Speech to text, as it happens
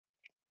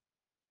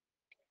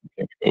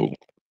So,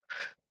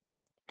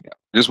 yeah.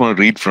 Just want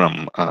to read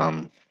from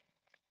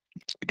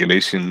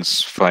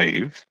Galatians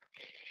 5,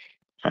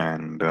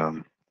 and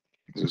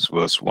this is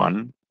verse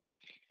 1,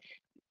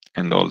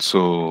 and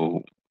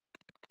also,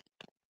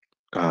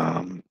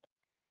 um,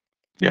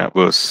 yeah,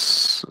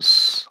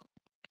 verse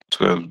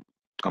 12,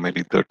 or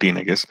maybe 13,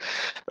 I guess.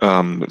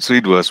 Let's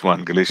read verse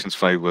 1. Galatians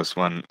 5, verse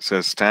 1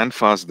 says, "Stand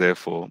fast,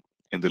 therefore,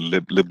 in the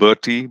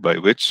liberty by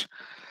which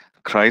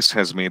Christ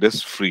has made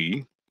us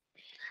free,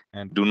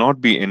 and do not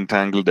be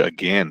entangled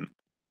again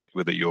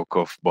with the yoke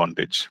of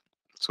bondage."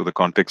 So the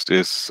context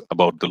is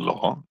about the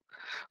law,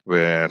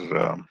 where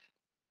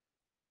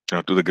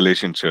to the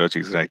Galatian church,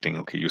 he's writing,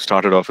 okay, you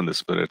started off in the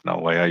spirit. Now,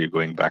 why are you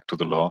going back to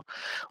the law?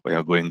 Why are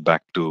you going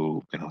back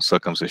to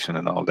circumcision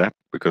and all that?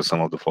 Because some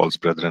of the false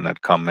brethren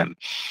had come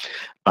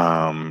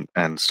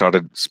and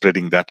started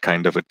spreading that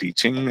kind of a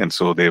teaching, and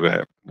so they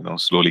were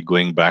slowly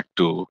going back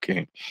to,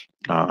 okay,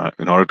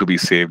 in order to be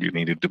saved, you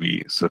needed to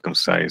be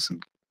circumcised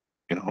and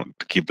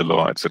to keep the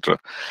law, etc.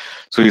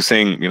 So he's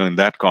saying, in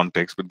that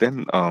context, but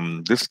then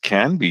this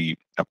can be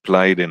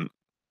applied in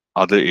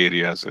other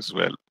areas as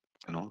well.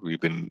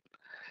 We've been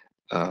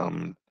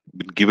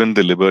given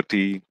the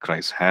liberty.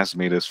 Christ has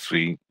made us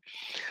free.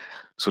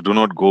 So do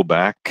not go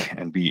back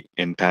and be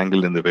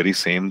entangled in the very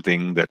same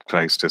thing that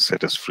Christ has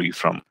set us free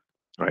from,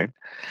 right?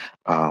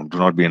 Do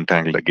not be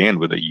entangled again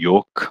with a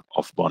yoke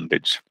of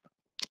bondage.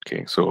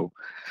 Okay, so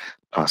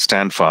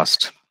stand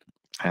fast.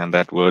 And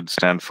that word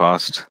stand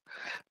fast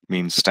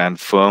means stand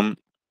firm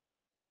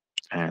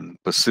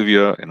and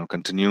persevere,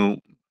 continue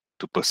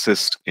to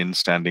persist in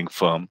standing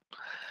firm,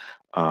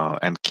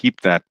 and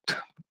keep that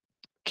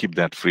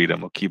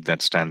freedom, or keep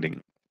that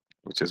standing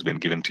which has been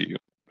given to you,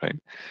 right?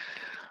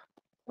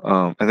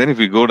 And then if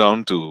we go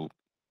down to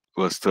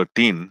verse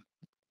 13,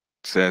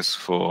 it says,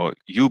 "For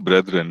you,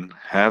 brethren,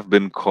 have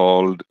been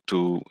called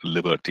to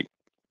liberty."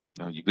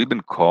 Now, we've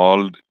been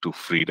called to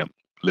freedom,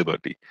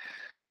 liberty.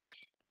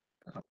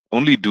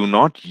 Only do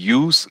not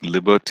use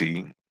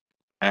liberty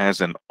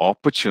as an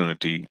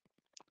opportunity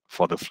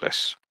for the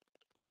flesh,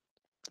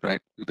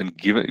 right? You've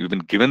been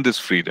given this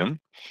freedom,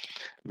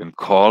 you've been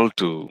called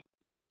to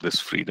this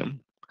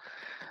freedom,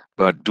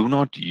 but do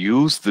not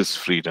use this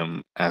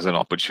freedom as an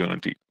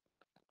opportunity,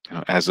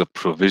 as a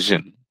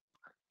provision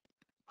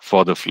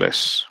for the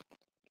flesh,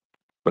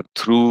 but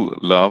through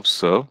love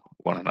serve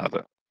one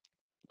another.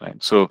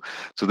 Right. So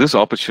this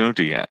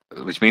opportunity,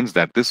 which means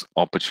that this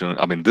opportunity,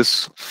 I mean,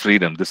 this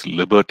freedom, this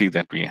liberty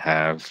that we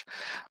have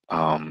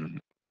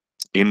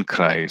in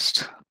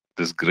Christ,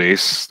 this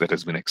grace that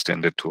has been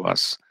extended to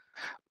us,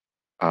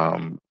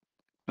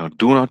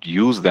 do not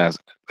use that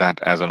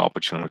as an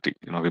opportunity.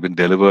 We've been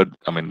delivered.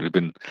 I mean, we've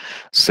been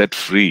set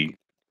free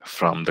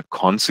from the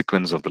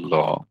consequence of the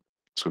law,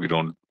 so we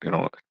don't,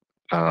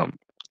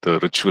 the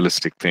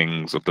ritualistic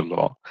things of the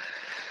law.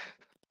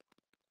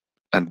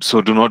 And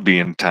so do not be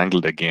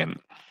entangled again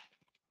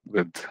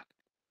with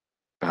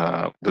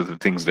the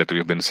things that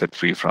we've been set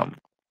free from.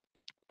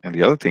 And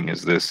the other thing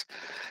is this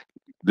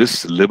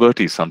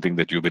liberty is something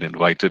that you've been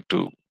invited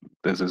to.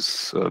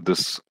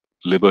 This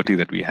liberty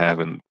that we have,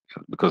 and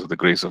because of the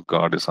grace of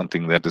God, is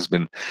something that has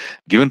been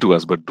given to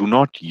us, but do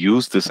not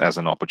use this as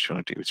an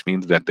opportunity, which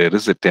means that there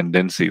is a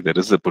tendency, there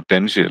is a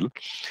potential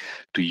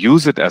to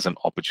use it as an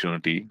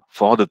opportunity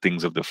for the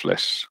things of the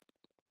flesh,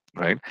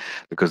 right?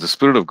 Because the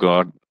Spirit of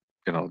God,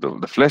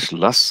 the flesh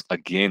lusts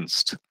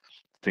against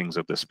things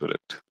of the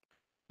Spirit.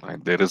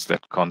 Right? There is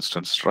that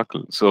constant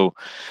struggle. So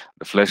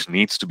the flesh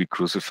needs to be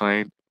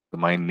crucified. The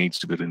mind needs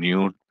to be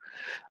renewed.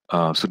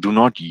 So do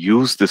not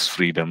use this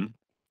freedom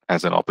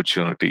as an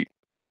opportunity,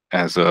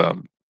 as a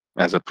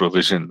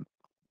provision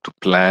to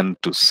plan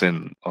to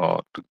sin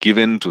or to give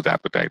in to the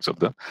appetites of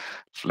the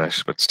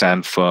flesh, but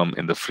stand firm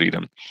in the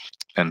freedom,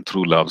 and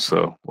through love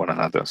serve one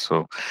another.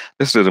 So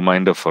this is a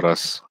reminder for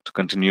us to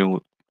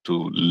continue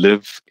to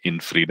live in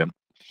freedom,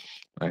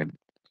 right?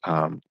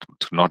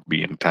 To not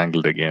be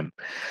entangled again,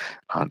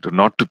 to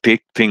not to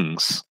take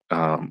things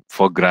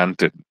for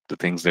granted, the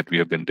things that we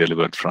have been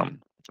delivered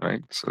from,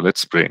 right? So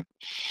let's pray.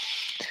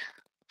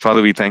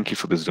 Father, we thank you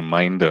for this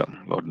reminder,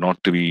 Lord,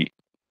 not to be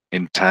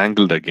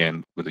entangled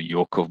again with a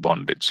yoke of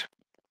bondage.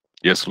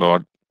 Yes,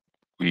 Lord,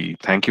 we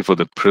thank you for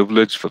the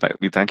privilege, for that.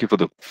 We thank you for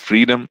the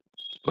freedom,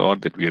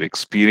 Lord, that we are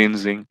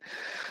experiencing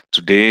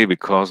today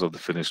because of the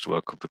finished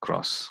work of the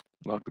cross.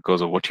 Lord,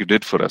 because of what you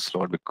did for us,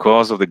 Lord,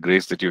 because of the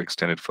grace that you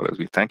extended for us.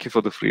 We thank you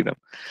for the freedom.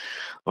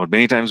 Lord,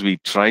 many times we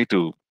tend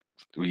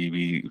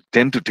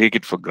to take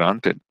it for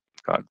granted,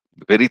 God.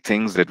 The very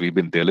things that we've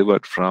been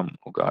delivered from,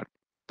 oh God,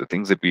 the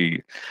things that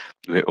we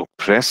were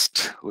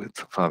oppressed with,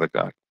 Father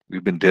God,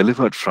 we've been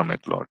delivered from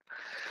it, Lord.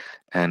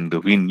 And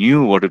we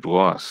knew what it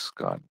was,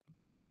 God,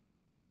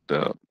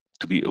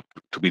 to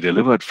be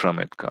delivered from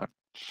it, God.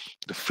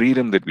 The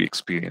freedom that we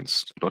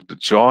experienced, Lord, the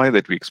joy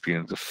that we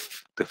experienced,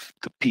 the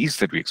peace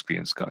that we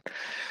experienced, God.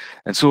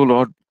 And so,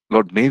 Lord,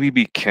 may we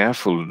be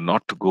careful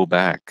not to go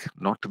back,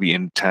 not to be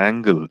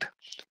entangled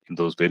in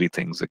those very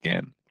things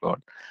again,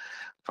 Lord.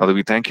 Father,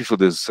 we thank you for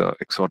this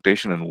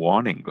exhortation and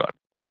warning, God.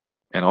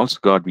 And also,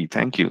 God, we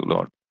thank you,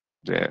 Lord,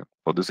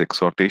 for this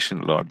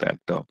exhortation, Lord, that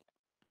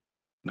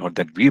Lord,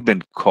 that we've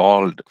been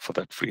called for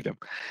that freedom,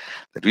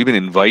 that we've been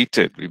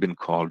invited, we've been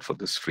called for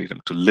this freedom,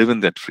 to live in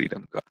that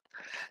freedom, God.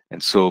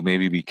 And so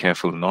maybe be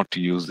careful not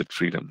to use that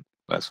freedom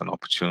as an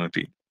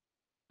opportunity,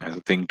 as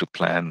a thing to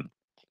plan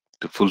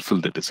to fulfill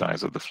the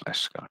desires of the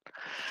flesh, God.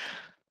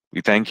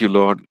 We thank you,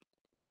 Lord.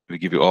 We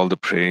give you all the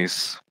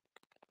praise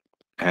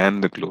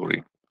and the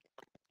glory.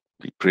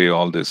 We pray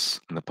all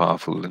this in the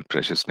powerful and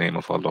precious name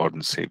of our Lord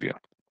and Savior,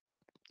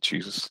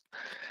 Jesus.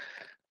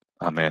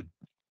 Amen.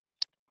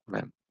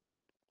 Amen.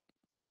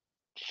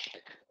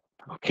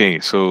 Okay,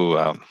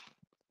 so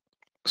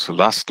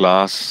last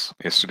class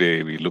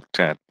yesterday we looked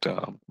at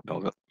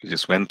we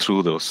just went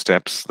through those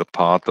steps, the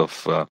path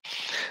of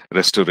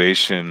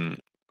restoration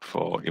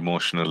for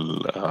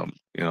emotional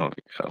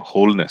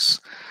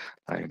wholeness,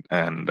 right?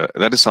 And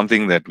that is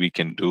something that we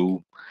can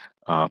do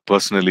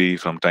personally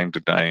from time to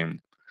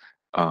time,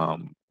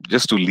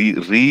 just to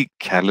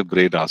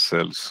recalibrate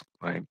ourselves,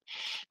 right?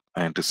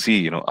 And to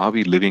see, are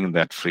we living in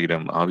that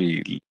freedom? Are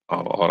we,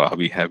 or are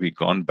we, have we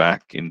gone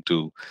back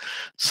into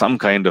some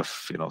kind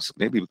of,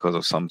 maybe because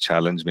of some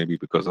challenge, maybe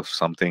because of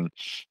something,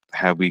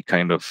 have we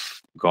kind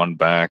of gone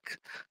back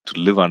to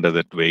live under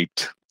that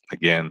weight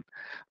again,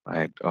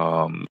 right?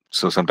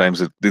 So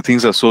sometimes the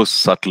things are so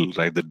subtle,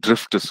 right? The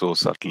drift is so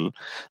subtle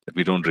that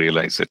we don't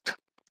realize it.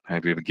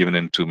 Right? We've given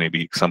into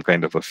maybe some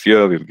kind of a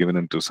fear. We've given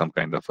into some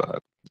kind of a,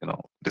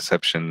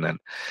 deception, and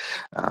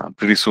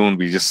pretty soon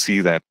we just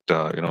see that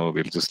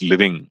we're just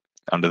living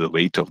under the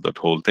weight of that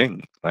whole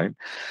thing, right?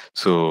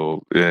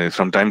 So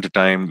from time to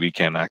time we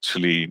can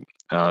actually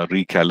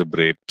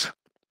recalibrate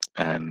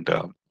and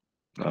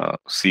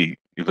see,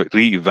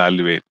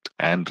 reevaluate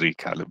and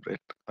recalibrate,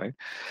 right?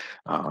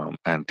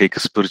 And take a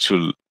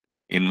spiritual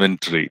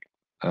inventory,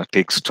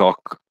 take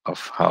stock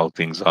of how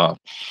things are,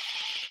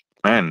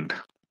 and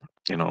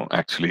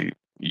actually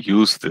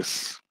use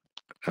this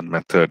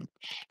method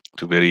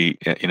to very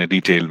in a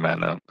detailed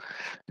manner,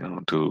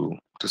 to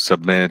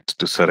submit,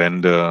 to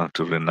surrender,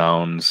 to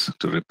renounce,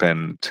 to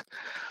repent,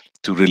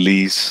 to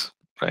release,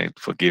 right,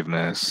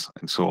 forgiveness,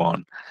 and so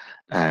on,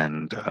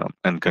 and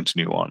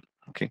continue on.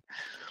 Okay,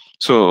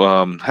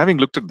 so having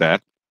looked at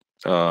that,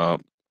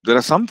 there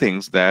are some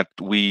things that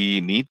we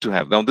need to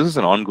have. Now, this is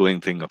an ongoing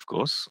thing, of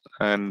course,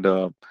 and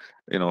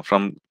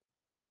from,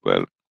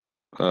 well,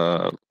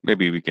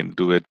 maybe we can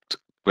do it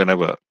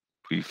whenever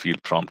we feel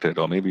prompted,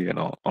 or maybe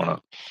on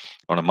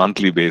a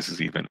monthly basis,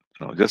 even,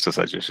 just a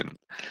suggestion.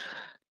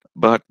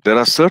 But there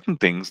are certain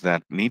things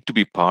that need to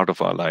be part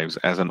of our lives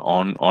as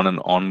on an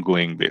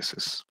ongoing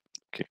basis.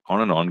 Okay,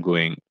 on an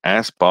ongoing,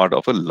 as part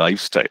of a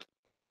lifestyle.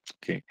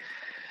 Okay,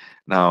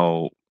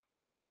 now,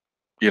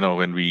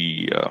 when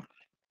we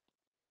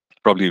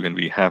probably when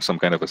we have some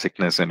kind of a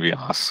sickness and we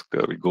ask,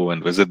 we go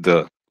and visit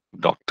the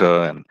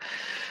doctor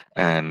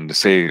and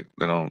say,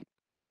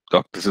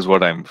 doc, this is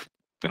what I'm,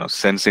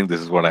 sensing.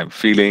 This is what I'm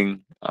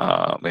feeling.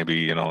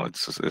 Maybe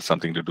it's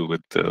something to do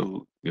with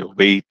your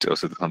weight, or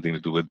something to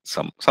do with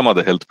some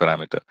other health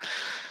parameter.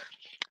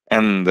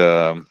 And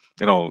the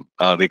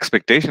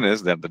expectation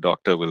is that the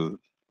doctor will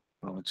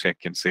check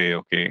and say,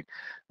 okay,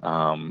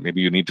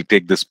 maybe you need to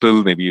take this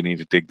pill, maybe you need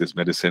to take this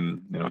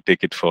medicine,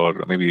 take it for,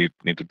 maybe you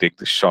need to take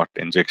this shot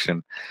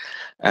injection,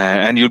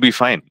 and you'll be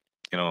fine.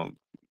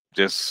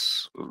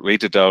 Just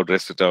wait it out,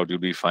 rest it out. You'll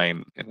be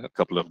fine in a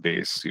couple of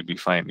days. You'll be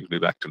fine. You'll be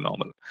back to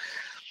normal.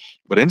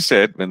 But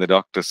instead, when the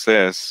doctor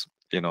says,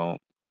 you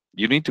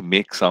need to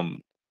make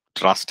some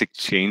drastic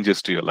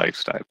changes to your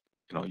lifestyle,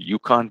 you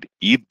can't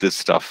eat this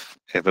stuff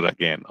ever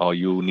again, or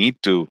you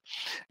need to,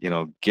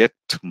 get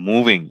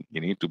moving.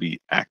 You need to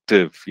be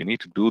active. You need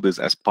to do this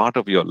as part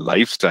of your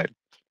lifestyle,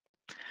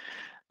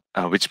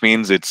 which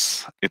means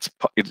it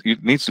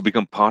needs to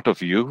become part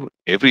of you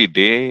every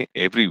day,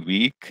 every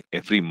week,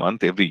 every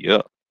month, every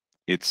year.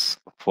 It's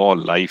for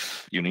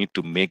life. You need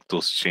to make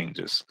those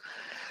changes.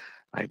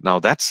 Right now,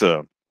 that's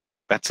a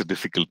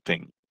difficult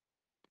thing,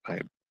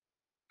 right?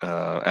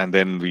 And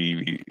then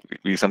we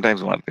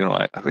sometimes want,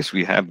 I wish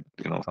we had,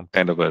 some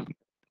kind of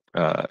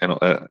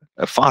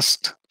a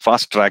fast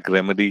track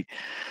remedy.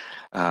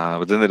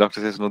 But then the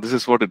doctor says, no, this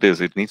is what it is.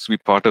 It needs to be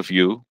part of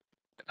you,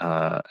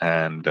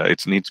 and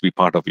it needs to be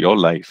part of your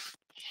life.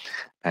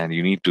 And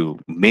you need to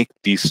make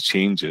these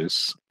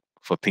changes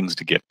for things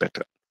to get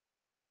better,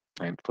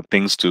 right? For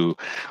things to,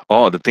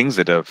 or the things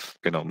that have,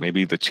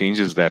 maybe the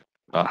changes that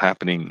are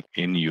happening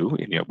in you,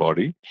 in your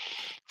body,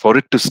 for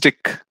it to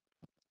stick,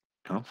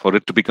 for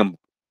it to become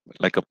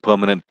like a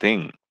permanent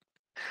thing,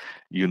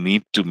 you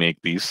need to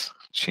make these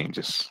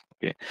changes.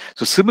 Okay.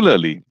 So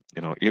similarly,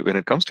 when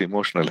it comes to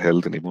emotional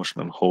health and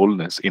emotional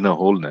wholeness, inner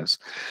wholeness,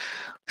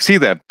 see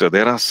that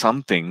there are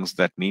some things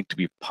that need to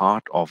be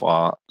part of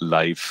our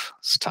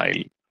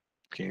lifestyle.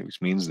 Okay,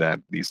 which means that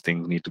these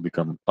things need to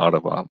become part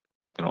of our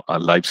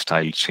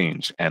lifestyle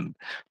change. And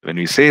when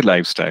we say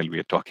lifestyle, we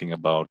are talking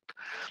about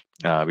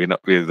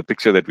the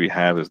picture that we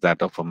have is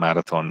that of a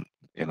marathon,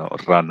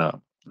 runner.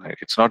 Right?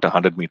 It's not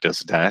 100 meters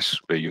dash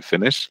where you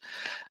finish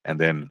and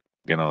then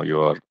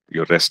you're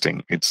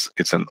resting. It's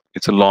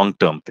a long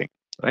term thing,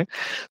 right?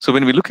 So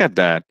when we look at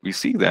that, we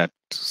see that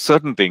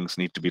certain things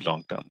need to be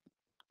long term,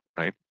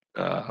 right?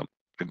 Uh,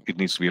 it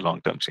needs to be a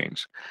long term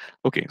change.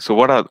 Okay, so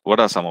what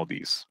are some of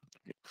these?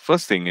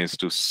 First thing is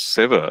to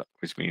sever,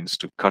 which means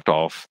to cut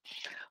off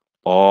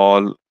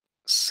all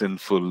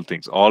sinful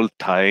things, all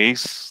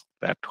ties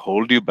that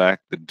hold you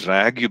back, that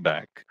drag you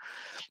back,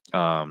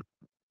 um,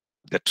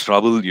 that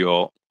trouble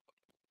your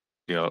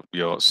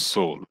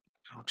soul,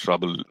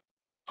 trouble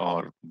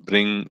or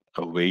bring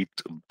a weight,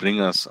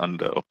 bring us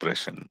under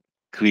oppression,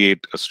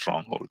 create a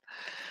stronghold.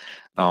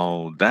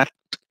 Now that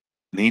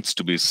needs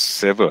to be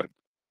severed.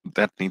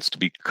 That needs to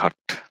be cut.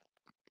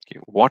 Okay,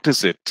 what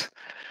is it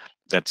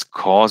that's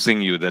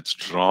causing you, that's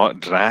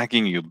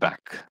dragging you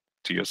back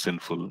to your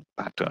sinful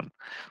pattern?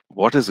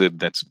 What is it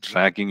that's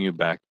dragging you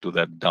back to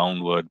that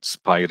downward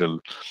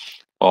spiral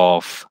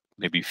of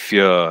maybe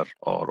fear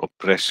or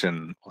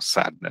oppression or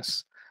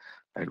sadness?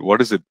 Right?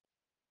 What is it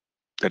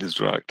that is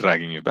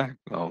dragging you back?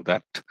 Now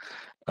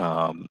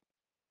um,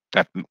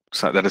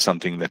 that is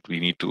something that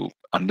we need to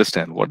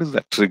understand. What is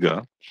that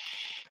trigger,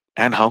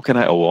 and how can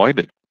I avoid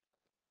it?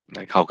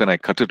 Like, how can I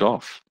cut it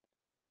off?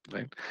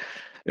 Right?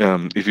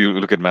 If you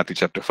look at Matthew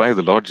chapter 5,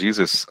 the Lord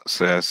Jesus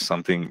says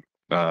something,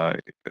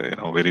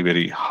 very,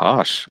 very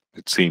harsh.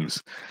 It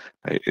seems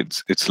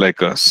it's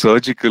like a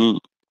surgical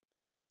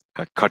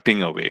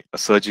cutting away, a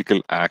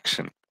surgical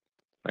action,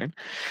 right?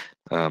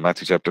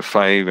 Matthew chapter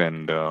 5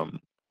 and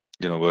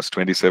verse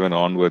 27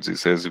 onwards, he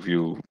says, if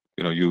you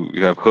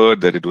have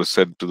heard that it was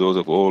said to those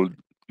of old,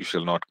 you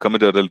shall not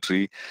commit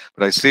adultery.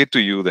 But I say to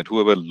you that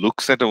whoever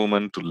looks at a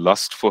woman to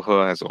lust for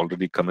her has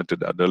already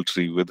committed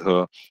adultery with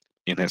her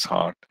in his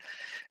heart.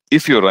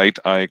 If your right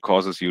eye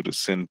causes you to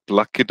sin,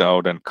 pluck it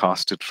out and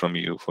cast it from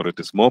you, for it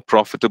is more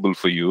profitable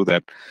for you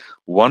that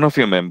one of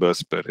your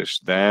members perish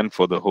than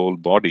for the whole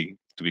body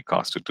to be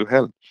cast into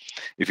hell.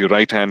 If your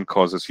right hand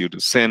causes you to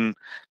sin,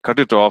 cut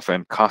it off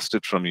and cast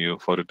it from you,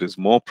 for it is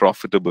more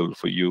profitable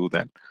for you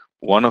that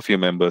one of your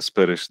members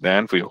perish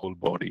than for your whole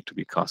body to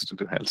be cast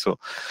into hell. So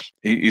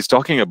he's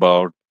talking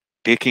about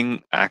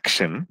taking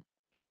action,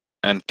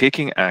 and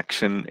taking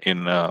action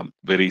in a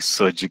very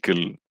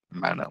surgical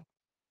manner,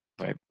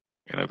 right?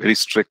 In a very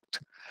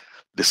strict,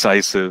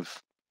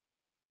 decisive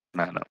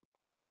manner,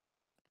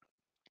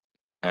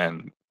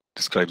 and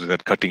describes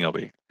that cutting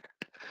away,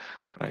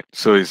 right?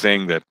 So he's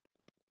saying that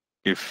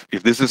if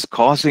this is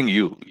causing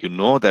you, you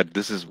know that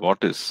this is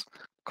what is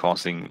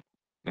causing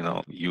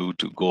you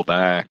to go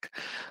back,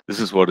 this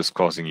is what is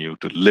causing you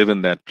to live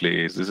in that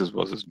place, this is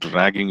what is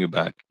dragging you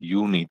back,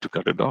 you need to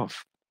cut it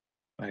off,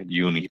 right?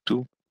 You need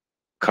to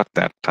cut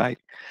that tie.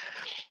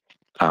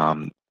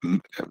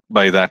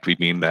 By that we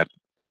mean that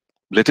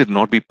let it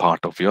not be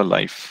part of your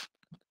life,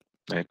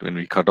 right? When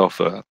we cut off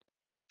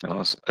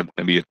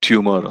maybe a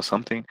tumor or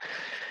something,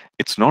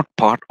 it's not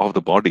part of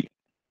the body,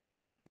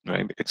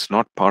 right? It's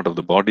not part of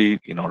the body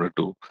in order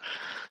to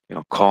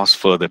cause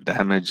further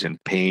damage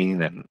and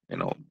pain and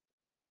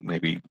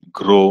maybe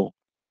grow.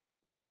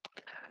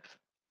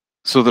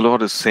 So the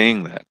Lord is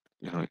saying that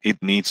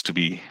it needs to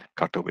be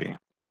cut away.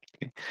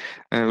 Okay?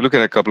 And we look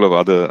at a couple of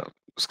other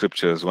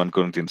scriptures, 1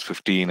 Corinthians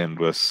 15 and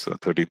verse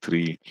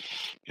 33,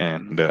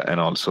 and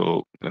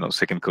also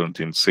 2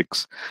 Corinthians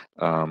 6.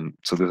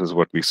 So this is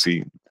what we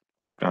see.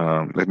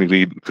 Let me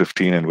read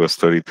 15 and verse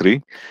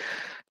 33,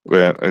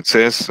 where it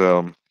says,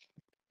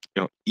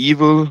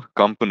 evil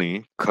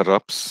company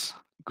corrupts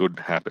good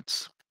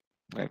habits.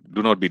 Right?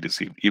 Do not be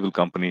deceived. Evil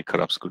company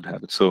corrupts good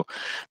habits. So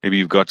maybe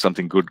you've got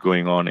something good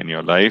going on in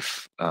your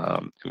life,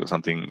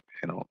 something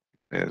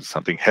there's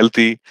something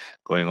healthy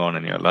going on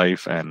in your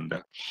life,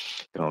 and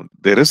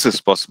there is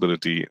this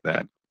possibility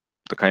that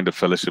the kind of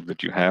fellowship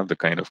that you have, the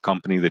kind of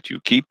company that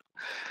you keep,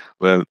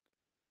 well,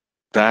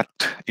 that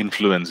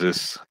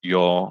influences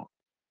your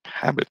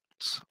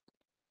habits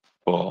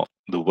for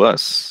the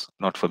worse,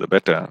 not for the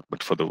better,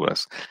 but for the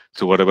worse.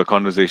 So whatever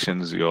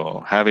conversations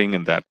you're having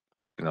in that,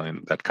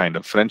 in that kind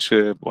of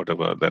friendship,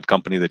 whatever that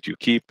company that you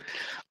keep,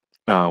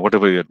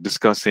 whatever you're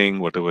discussing,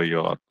 whatever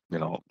you're,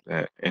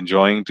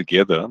 enjoying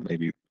together,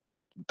 maybe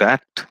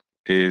that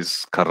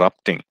is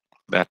corrupting,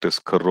 that is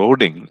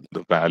corroding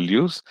the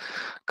values,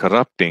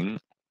 corrupting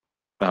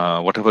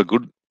whatever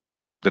good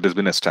that has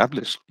been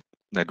established,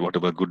 that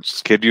whatever good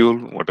schedule,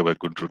 whatever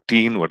good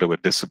routine, whatever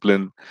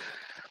discipline,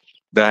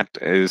 that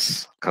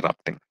is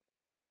corrupting,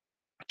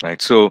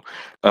 right? So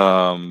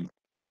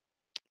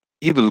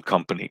evil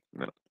company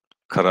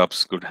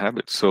corrupts good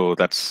habits. So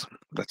that's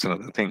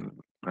another thing,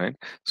 right?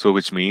 So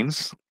which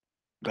means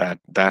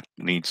that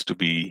needs to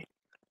be,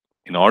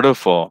 in order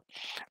for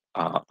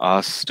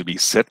us to be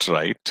set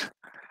right,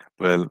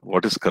 well,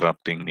 what is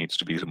corrupting needs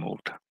to be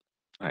removed,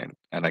 right?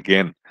 And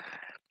again,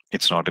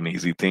 it's not an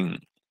easy thing,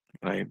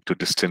 right, to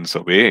distance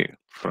away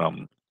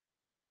from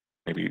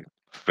maybe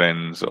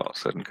friends or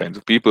certain kinds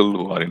of people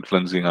who are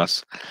influencing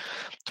us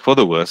for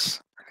the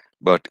worse,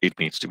 but it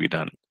needs to be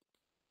done.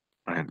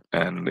 Right?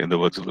 And in the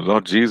words of the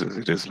Lord Jesus,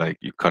 it is like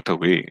you cut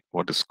away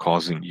what is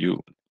causing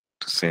you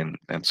to sin.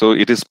 And so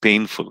it is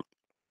painful,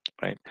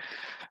 right?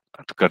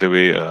 To cut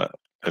away a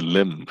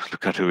limb, to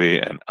cut away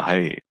an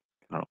eye,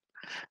 you know,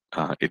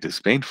 it is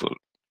painful.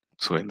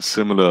 So in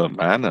similar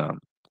manner,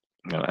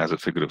 as a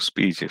figure of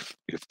speech, if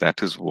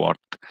that is what,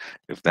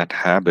 if that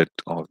habit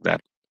or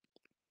that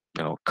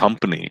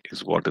company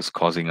is what is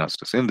causing us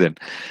to sin, then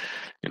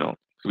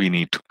we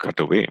need to cut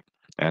away,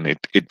 and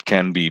it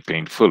can be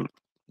painful,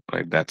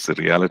 right? That's the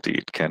reality.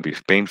 It can be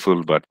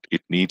painful, but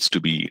it needs to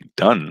be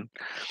done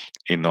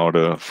in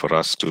order for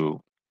us to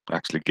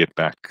actually get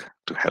back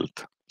to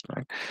health,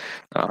 right?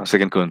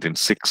 2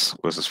 Corinthians 6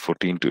 verses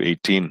 14 to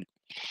 18,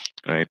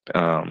 right?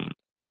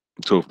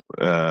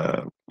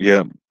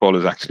 Yeah, Paul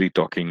is actually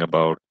talking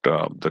about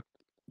the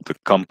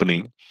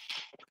company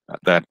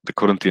that the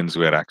Corinthians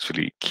were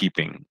actually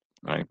keeping,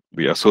 right?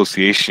 The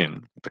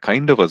association, the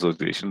kind of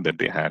association that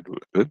they had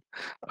with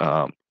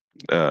um,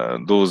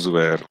 those who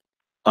were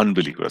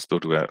unbelievers,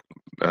 those who were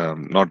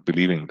not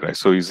believing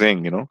Christ. So he's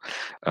saying,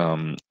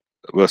 um,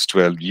 verse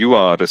 12, you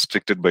are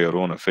restricted by your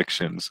own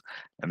affections.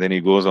 And then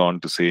he goes on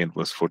to say in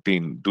verse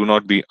 14, do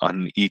not be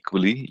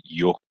unequally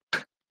yoked.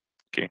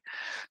 Okay.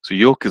 So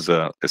yoke is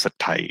a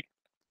tie,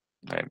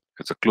 right?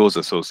 It's a close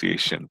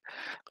association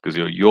because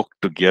you're yoked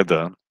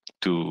together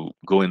to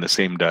go in the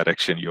same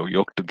direction. You're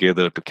yoked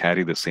together to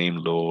carry the same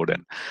load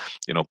and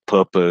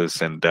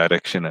purpose and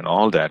direction and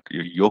all that.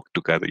 You're yoked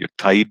together. You're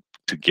tied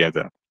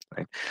together,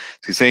 right?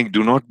 So he's saying,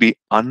 do not be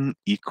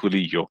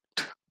unequally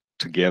yoked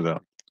together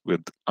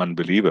with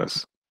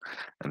unbelievers.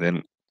 And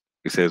then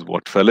he says,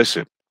 what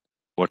fellowship,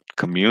 what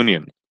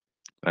communion,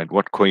 right?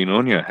 What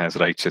koinonia has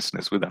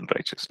righteousness with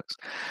unrighteousness?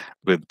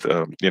 With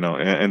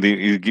and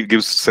he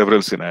gives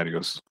several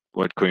scenarios.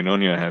 What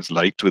koinonia has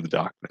light with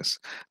darkness,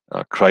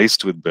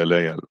 Christ with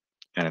Belial,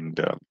 and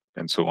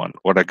so on.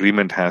 What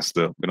agreement has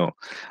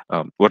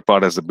what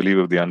part has the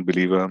believer with the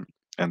unbeliever,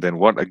 and then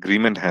what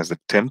agreement has the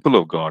temple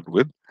of God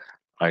with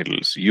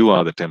idols? You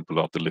are the temple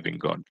of the living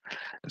God,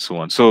 and so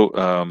on. So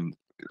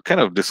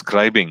kind of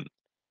describing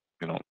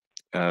you know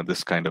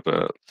this kind of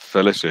a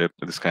fellowship,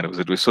 this kind of a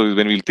situation. So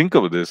when we think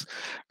of this,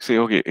 say,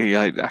 okay,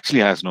 yeah, it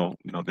actually has no,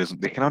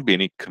 there cannot be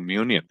any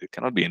communion, there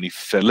cannot be any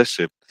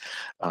fellowship,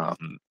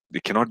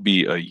 there cannot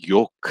be a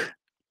yoke.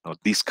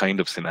 These kind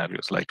of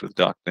scenarios, light with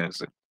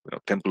darkness,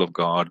 temple of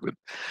God with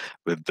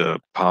the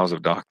powers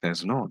of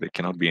darkness. No, there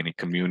cannot be any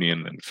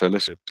communion and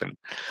fellowship.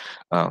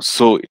 And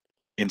so,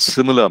 in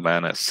similar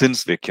manner,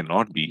 since there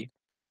cannot be,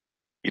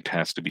 it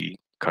has to be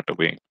cut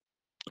away,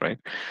 right?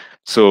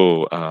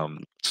 So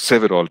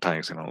several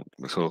times,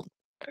 so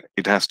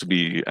it has to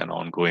be an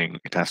ongoing,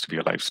 it has to be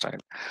a lifestyle.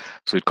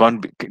 So it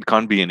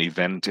can't be an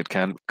event. It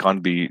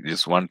can't be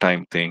just one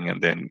time thing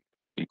and then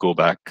we go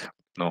back.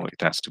 No,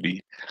 it has to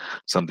be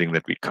something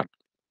that we cut.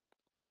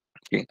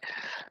 Okay.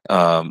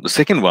 The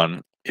second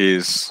one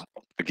is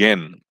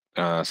again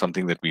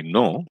something that we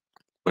know,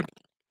 but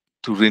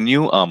to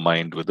renew our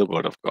mind with the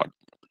Word of God.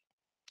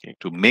 Okay,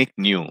 to make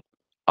new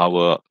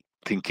our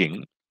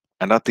thinking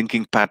and our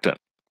thinking pattern.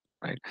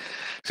 Right.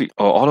 See,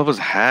 all of us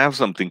have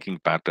some thinking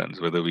patterns,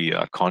 whether we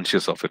are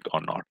conscious of it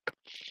or not.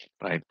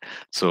 Right.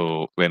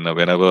 So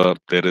whenever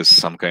there is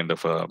some kind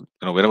of a,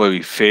 whenever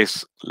we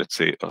face, let's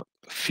say, a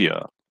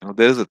fear,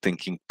 there is a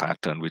thinking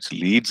pattern which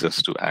leads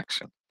us to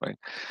action. Right.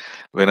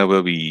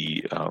 Whenever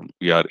we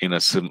are in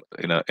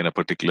a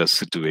particular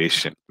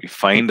situation, we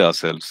find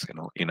ourselves,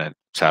 in a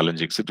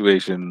challenging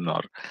situation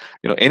or,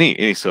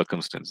 any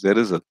circumstance, there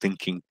is a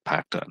thinking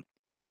pattern.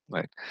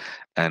 Right.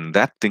 And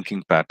that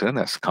thinking pattern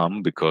has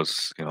come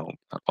because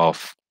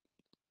of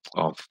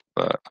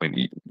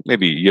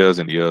maybe years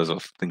and years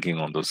of thinking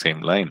on those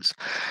same lines,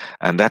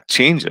 and that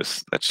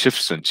changes, that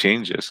shifts and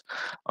changes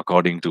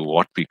according to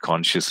what we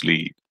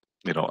consciously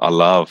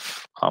allow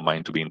our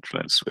mind to be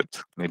influenced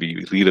with. Maybe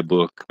we read a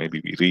book, maybe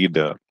we read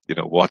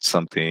watch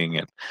something,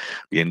 and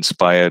we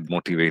inspired,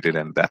 motivated,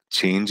 and that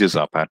changes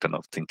our pattern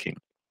of thinking,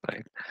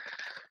 right?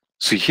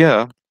 So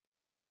here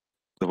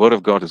the Word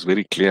of God is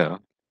very clear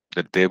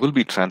that there will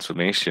be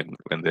transformation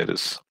when there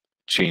is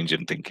change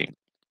in thinking.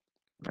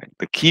 Right?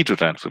 The key to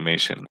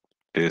transformation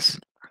is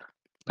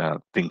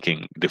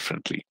thinking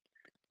differently,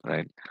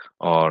 right?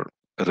 Or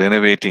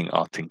renovating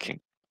our thinking,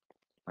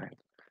 right?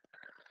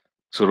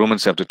 So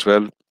Romans chapter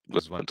 12,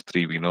 verse 1 to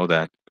 3, we know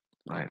that,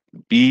 right?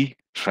 Be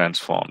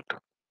transformed.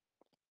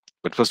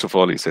 But first of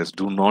all, he says,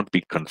 do not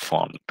be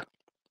conformed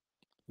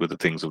with the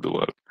things of the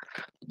world,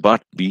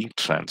 but be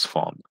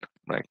transformed,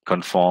 right?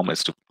 Conform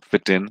is to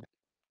fit in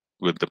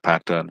with the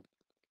pattern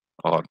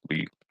or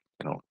be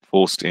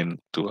forced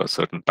into a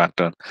certain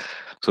pattern.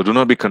 So do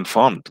not be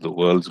conformed to the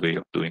world's way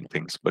of doing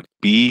things, but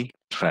be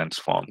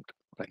transformed.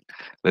 Right?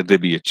 Let there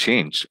be a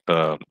change,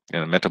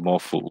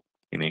 metamorpho,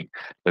 meaning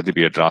let there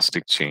be a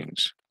drastic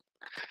change.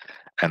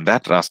 And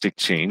that drastic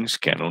change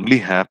can only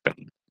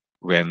happen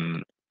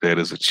when there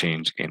is a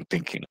change in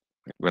thinking.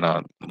 When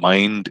our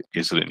mind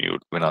is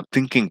renewed, when our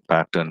thinking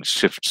pattern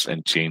shifts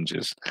and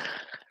changes.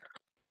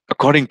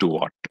 According to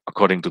what?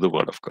 According to the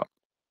Word of God.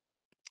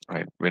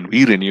 Right? When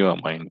we renew our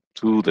mind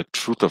to the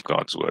truth of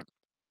God's Word,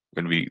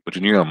 when we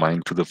renew our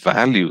mind to the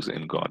values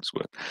in God's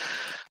Word.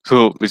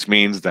 So, which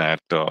means that,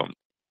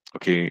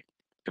 okay,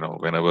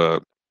 whenever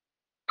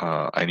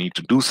I need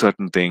to do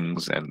certain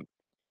things, and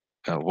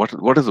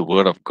what does the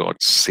Word of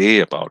God say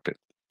about it?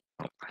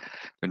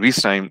 When we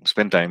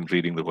spend time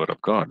reading the Word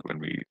of God, when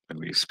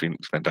we spend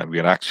time, we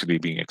are actually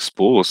being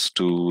exposed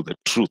to the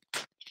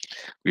truth.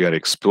 We are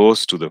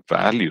exposed to the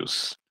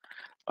values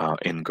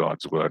in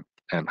God's Word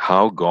and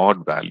how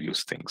God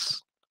values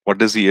things. What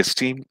does He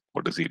esteem?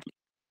 What does He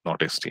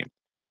not esteem?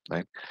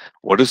 Right?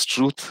 What is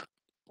truth?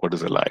 What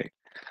is a lie?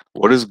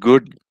 What is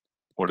good?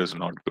 What is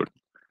not good?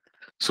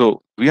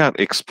 So we are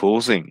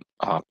exposing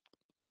our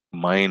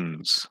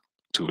minds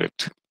to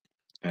it.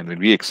 And when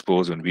we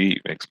expose, and we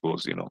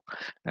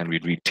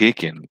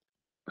take in,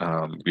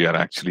 we are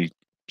actually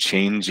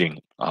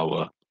changing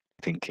our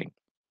thinking.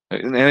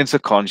 And it's a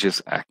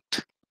conscious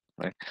act,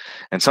 right?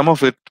 And some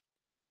of it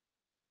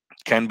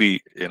can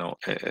be,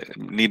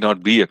 need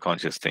not be a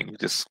conscious thing. We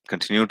just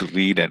continue to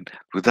read, and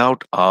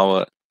without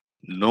our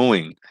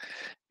knowing,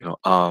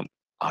 our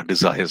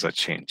desires are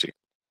changing,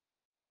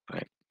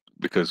 right?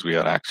 Because we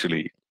are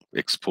actually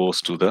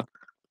exposed to the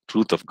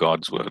truth of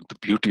God's word, the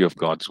beauty of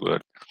God's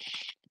word,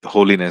 the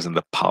holiness and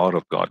the power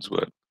of God's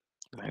word.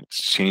 Right?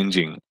 It's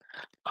changing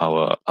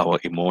our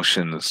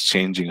emotions,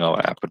 changing our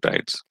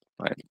appetites,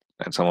 right?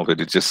 And some of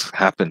it just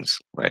happens,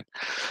 right?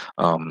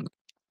 Um,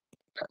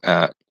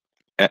 uh,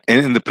 and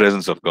in the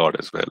presence of God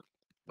as well.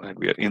 Right?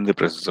 We are in the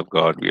presence of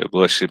God. We are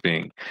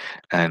worshiping,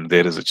 and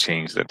there is a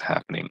change that's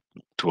happening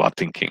to our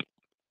thinking.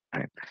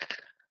 Right?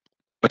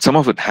 But some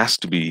of it has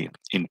to be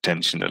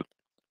intentional.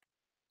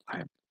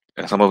 Right?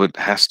 Some of it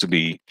has to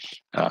be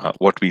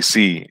what we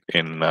see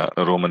in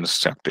Romans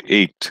chapter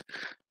 8.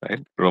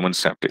 Right?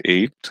 Romans chapter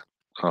 8.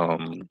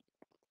 Um,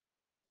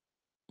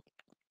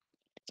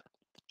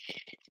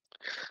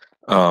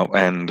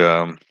 and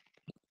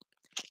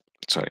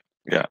sorry,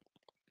 yeah,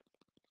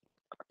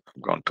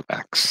 I've gone to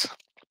Acts.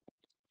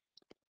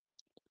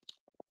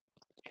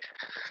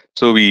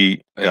 So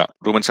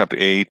Romans chapter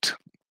 8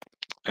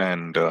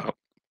 and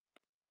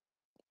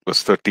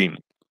verse 13,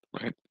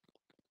 right?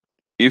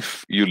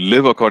 If you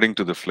live according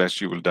to the flesh,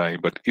 you will die.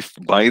 But if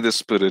by the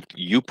Spirit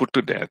you put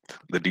to death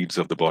the deeds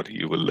of the body,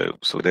 you will live.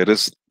 So there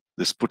is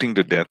this putting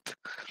to death.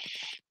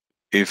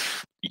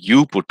 If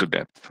you put to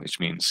death, which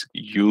means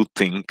you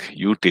think,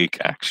 you take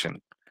action,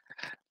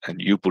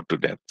 and you put to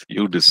death,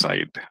 you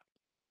decide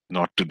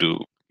not to do,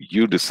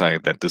 you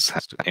decide that this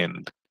has to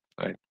end,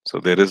 right? So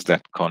there is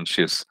that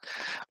conscious,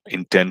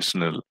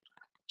 intentional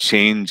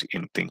change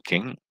in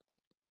thinking,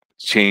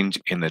 change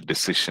in a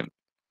decision,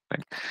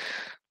 right?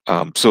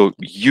 So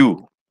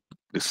you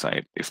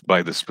decide, if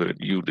by the Spirit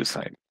you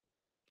decide,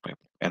 right?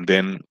 And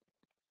then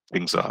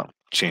things are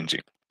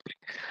changing.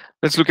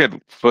 Let's look at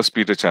First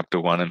Peter chapter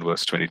 1 and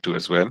verse 22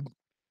 as well.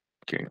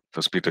 Okay,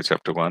 First Peter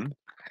chapter 1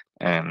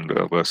 and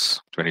verse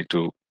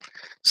 22.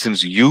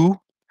 Since you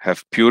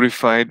have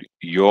purified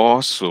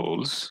your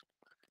souls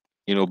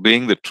in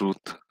obeying the truth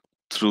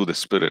through the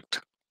Spirit,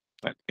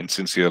 right, in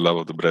sincere love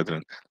of the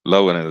brethren,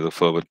 love one another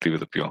fervently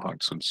with a pure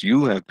heart. Since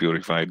you have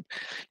purified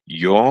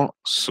your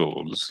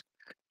souls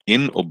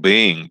in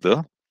obeying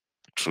the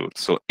truth.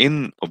 So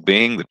in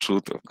obeying the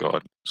truth of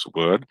God's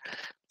word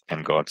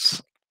and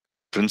God's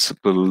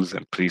principles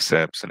and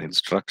precepts and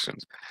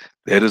instructions,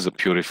 there is a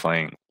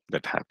purifying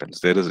that happens.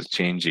 There is a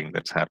changing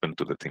that's happened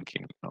to the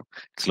thinking.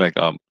 It's like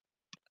our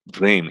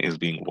brain is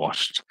being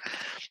washed,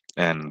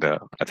 and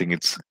I think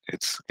it's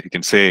you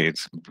can say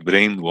it's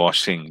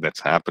brainwashing that's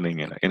happening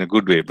in a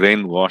good way.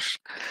 Brainwash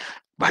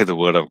by the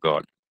word of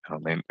God.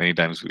 Many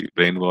times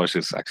brainwash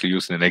is actually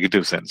used in a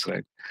negative sense,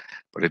 right?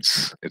 But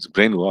it's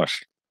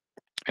brainwashed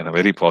in a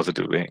very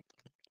positive way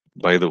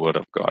by the word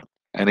of God,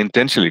 and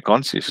intentionally,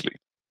 consciously,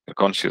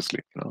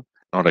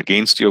 not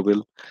against your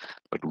will,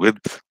 but with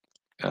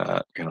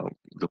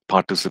the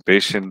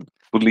participation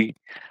fully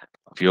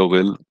of your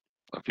will,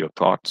 of your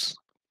thoughts,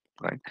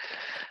 right?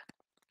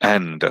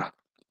 And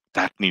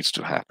that needs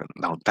to happen.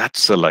 Now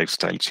that's a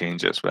lifestyle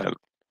change as well.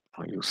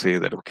 You say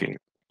that, okay,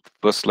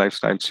 first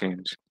lifestyle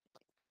change,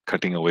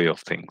 cutting away of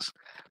things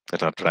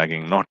that are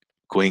dragging, not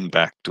going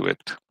back to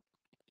it,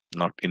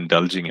 not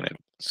indulging in it.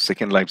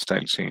 Second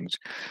lifestyle change,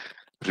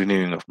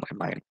 renewing of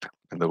my mind.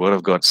 And the word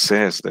of God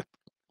says that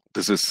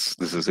this is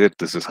it,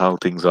 this is how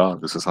things are,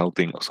 this is how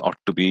things ought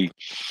to be.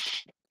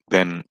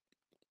 Then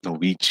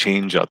we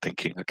change our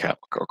thinking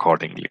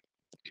accordingly.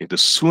 Okay, the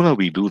sooner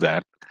we do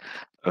that,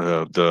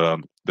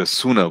 the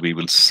sooner we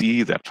will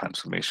see that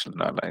transformation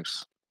in our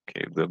lives.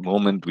 Okay, the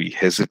moment we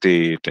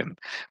hesitate and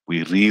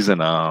we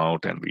reason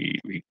out and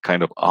we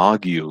kind of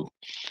argue,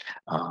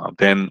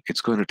 then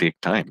it's going to take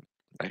time,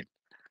 right?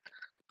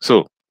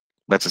 So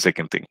that's the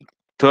second thing.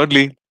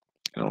 Thirdly,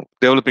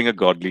 developing a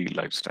godly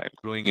lifestyle,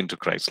 growing into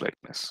Christ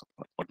likeness.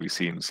 What we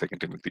see in 2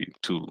 Timothy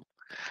 2,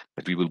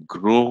 that we will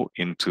grow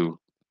into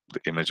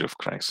the image of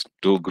Christ,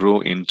 to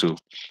grow into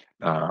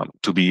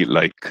to be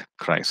like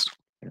Christ.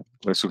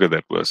 Let's look at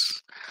that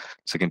verse,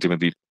 2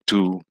 Timothy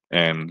 2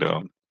 and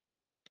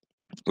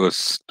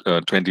verse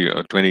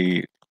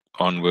 20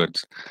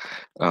 onwards,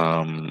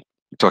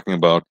 talking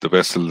about the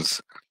vessels.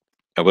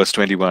 Verse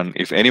 21,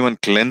 if anyone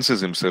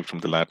cleanses himself from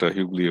the latter,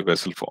 he will be a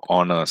vessel for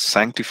honor,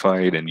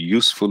 sanctified and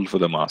useful for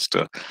the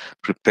master,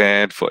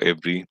 prepared for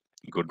every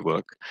good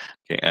work.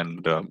 Okay,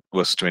 and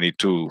verse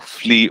 22,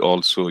 flee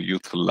also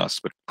youthful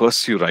lust, but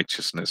pursue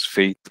righteousness,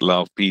 faith,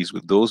 love, peace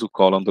with those who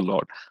call on the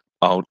Lord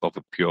out of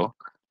a pure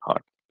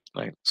heart.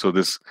 Right. So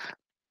this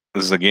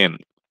is again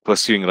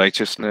pursuing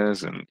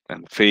righteousness and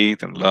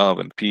faith and love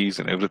and peace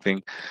and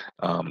everything.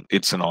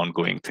 It's an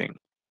ongoing thing.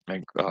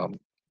 Like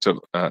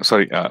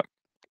sorry,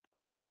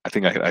 I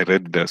think I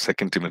read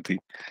Second Timothy.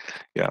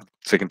 Yeah,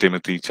 Second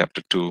Timothy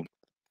chapter 2.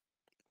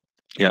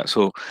 Yeah,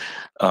 so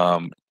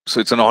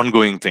it's an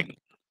ongoing thing,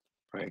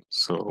 right?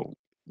 So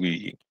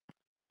we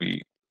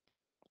we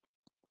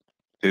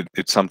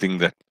it's something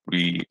that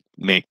we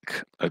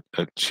make a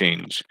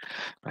change,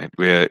 right?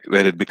 Where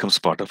it becomes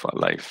part of our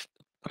life,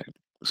 right?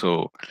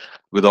 So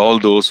with all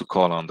those who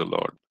call on the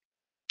Lord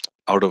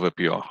out of a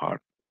pure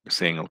heart,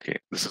 saying, okay,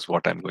 this is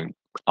what I'm going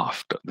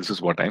after. This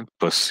is what I'm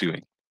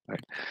pursuing,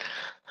 right?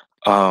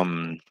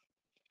 Um,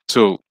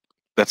 so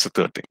that's the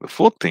third thing. The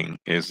fourth thing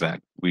is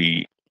that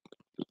we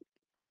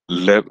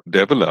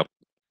develop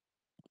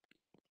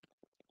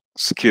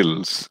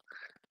skills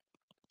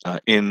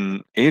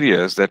in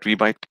areas that we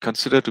might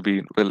consider to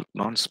be, well,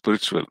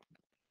 non-spiritual,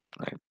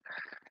 right?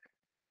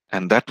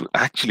 And that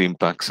actually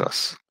impacts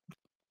us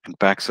in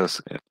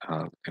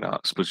our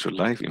spiritual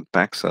life,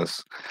 impacts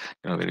us,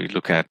 when we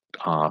look at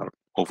our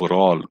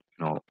overall,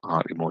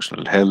 our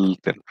emotional health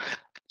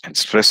and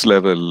stress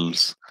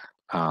levels,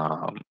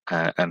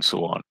 and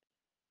so on,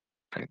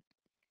 right?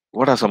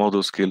 What are some of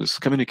those skills?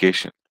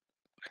 Communication,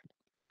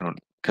 you know,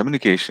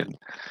 communication,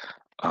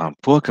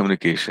 poor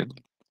communication.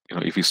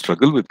 If you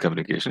struggle with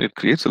communication, it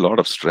creates a lot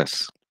of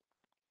stress,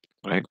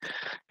 right?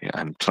 Yeah,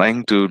 I'm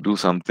trying to do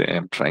something.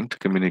 I'm trying to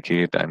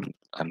communicate. I'm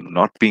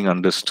not being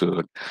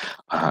understood,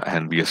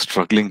 and we are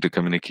struggling to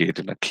communicate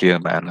in a clear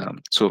manner.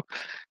 So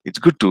it's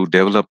good to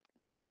develop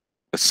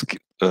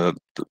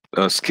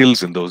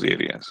skills in those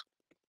areas,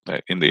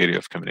 in the area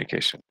of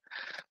communication.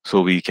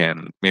 So we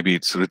can, maybe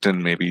it's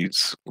written, maybe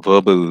it's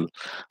verbal,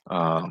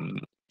 um,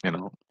 you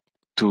know,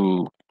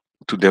 to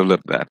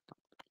develop that.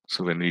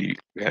 So when we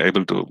are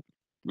able to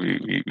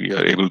we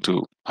are able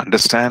to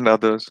understand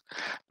others,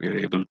 we are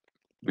able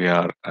we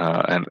are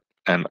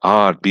and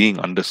are being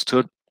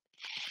understood,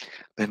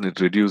 then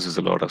it reduces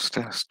a lot of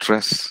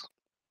stress,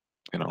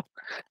 you know,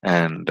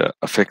 and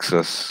affects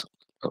us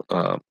uh,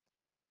 uh,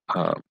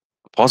 uh,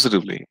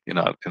 positively in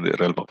the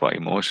realm of our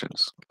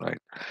emotions, right?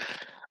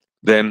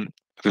 Then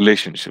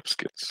relationship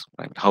skills,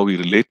 right? How we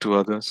relate to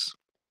others,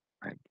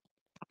 right?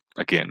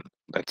 Again,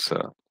 that's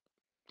uh,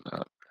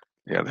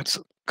 yeah, that's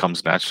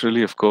comes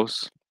naturally, of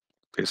course,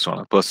 based on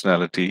our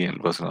personality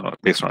and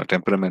based on our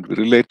temperament. We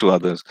relate to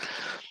others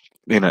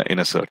in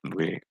a certain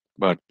way.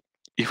 But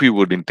if we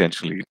would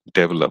intentionally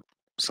develop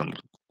some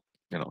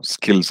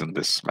skills in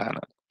this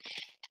manner,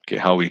 okay,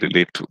 how we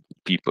relate to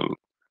people,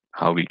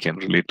 how we can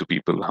relate to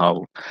people,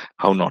 how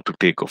not to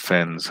take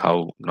offense,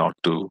 how not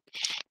to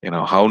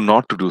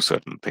do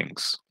certain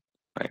things,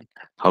 right?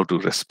 How to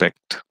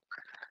respect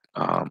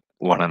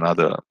one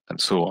another,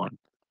 and so on.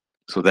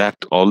 So that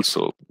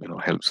also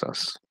helps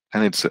us,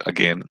 and it's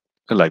again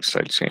a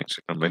lifestyle change.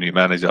 And when we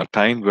manage our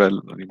time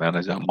well, when we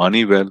manage our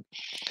money well,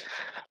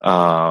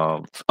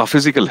 our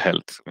physical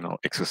health,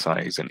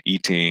 exercise and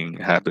eating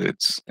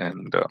habits,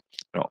 and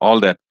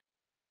all that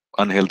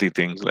unhealthy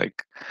things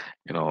like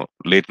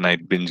late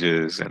night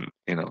binges and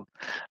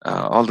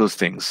all those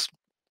things,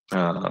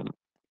 um,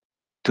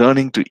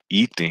 turning to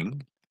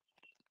eating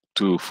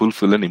to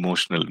fulfill an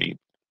emotional need.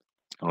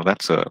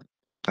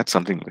 That's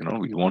something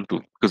we want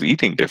to, because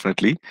eating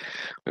definitely,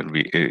 when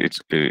it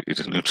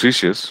is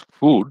nutritious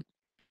food,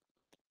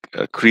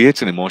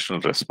 creates an emotional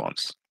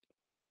response,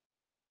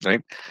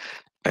 right?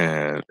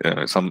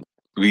 Some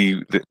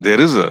we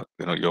there is a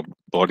your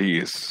body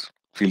is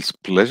feels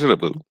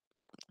pleasurable,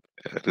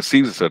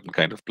 receives a certain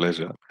kind of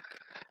pleasure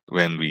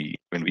when we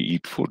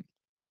eat food,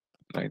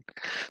 right?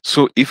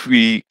 So if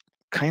we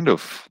kind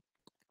of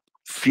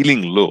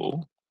feeling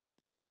low,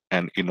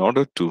 and in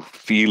order to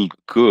feel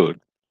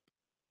good,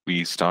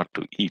 we start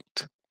to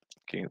eat.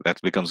 Okay, that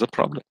becomes a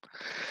problem.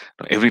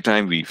 Now, every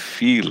time we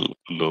feel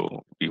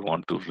low, we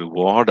want to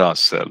reward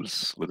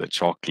ourselves with a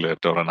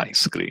chocolate or an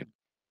ice cream,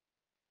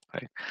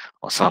 right?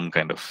 Or some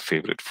kind of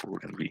favorite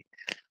food, and we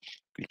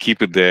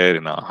keep it there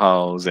in our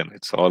house, and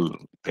it's all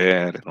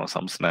there,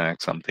 some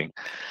snack, something.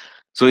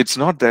 So it's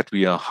not that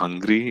we are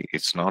hungry,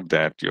 it's not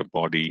that your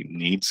body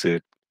needs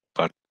it,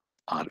 but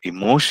our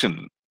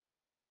emotions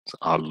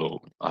are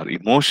low. Our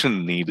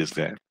emotion need is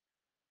there,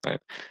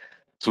 right?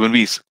 So when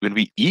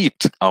we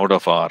eat out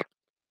of our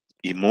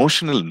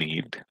emotional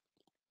need,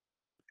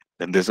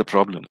 then there's a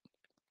problem,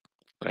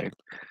 right?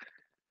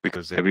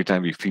 Because every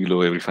time we feel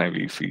low, every time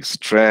we feel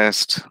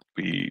stressed,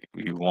 we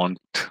want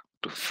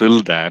to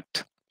fill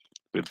that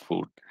with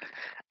food,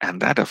 and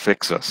that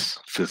affects us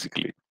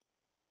physically.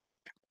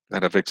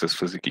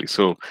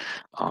 So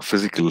our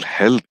physical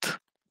health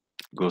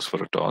goes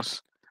for a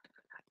toss,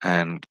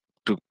 and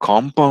to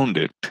compound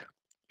it,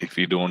 if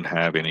we don't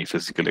have any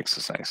physical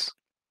exercise,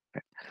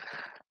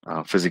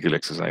 physical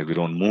exercise. We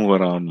don't move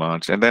around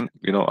much, and then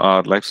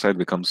our lifestyle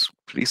becomes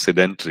pretty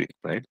sedentary,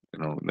 right?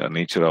 The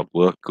nature of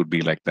work could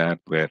be like that,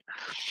 where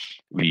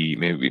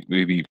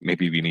maybe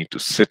we need to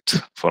sit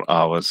for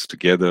hours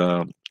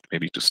together,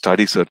 maybe to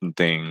study certain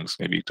things,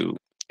 maybe to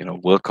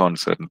work on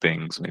certain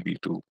things, maybe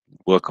to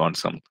work on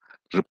some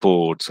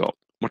reports or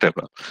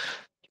whatever.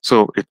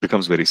 So it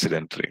becomes very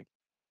sedentary.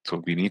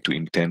 So we need to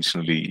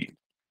intentionally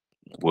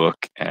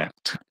work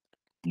at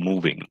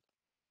moving,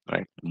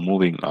 right?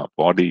 Moving our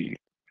body,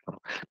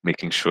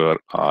 making sure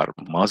our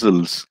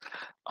muscles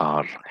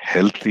are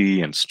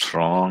healthy and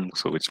strong.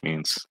 So which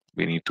means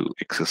we need to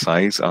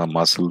exercise our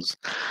muscles.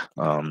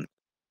 Um,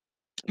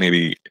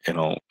 maybe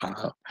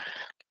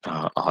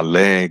our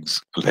leg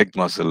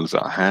muscles,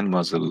 our hand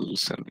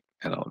muscles, and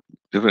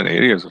different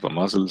areas of our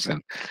muscles,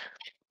 and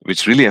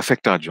which really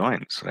affect our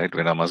joints, right?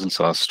 When our muscles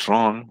are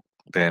strong,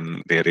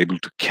 then they're able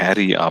to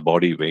carry our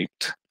body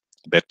weight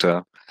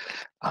better.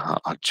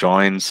 Our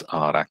joints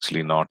are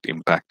actually not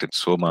impacted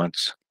so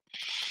much.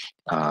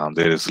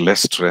 There is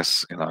less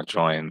stress in our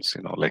joints,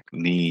 like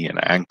knee and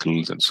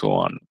ankles and so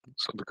on.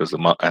 So because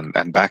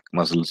and back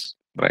muscles,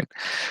 right?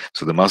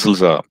 So the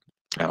muscles are,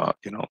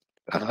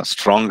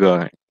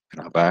 stronger in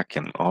our back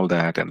and all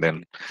that. And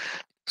then,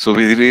 so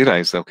we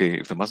realize, okay,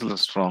 if the muscles are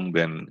strong,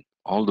 then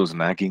all those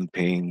nagging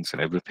pains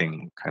and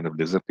everything kind of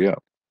disappear,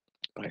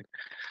 right?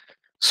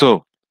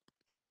 So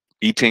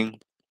eating,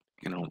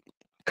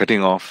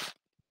 cutting off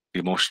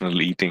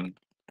emotional eating,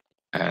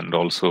 and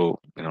also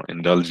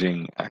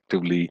indulging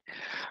actively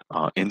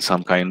in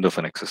some kind of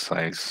an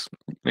exercise,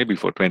 maybe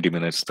for 20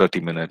 minutes,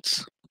 30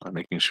 minutes,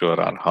 making sure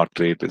our heart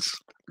rate is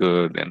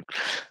good, and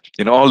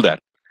all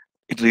that.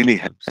 It really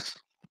helps,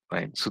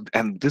 right? So,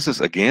 and this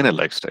is again a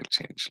lifestyle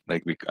change.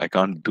 Like I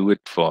can't do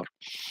it for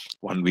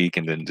 1 week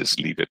and then just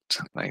leave it,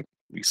 right?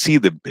 We see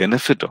the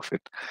benefit of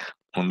it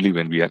only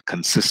when we are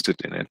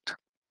consistent in it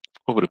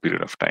over a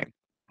period of time,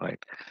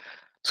 right?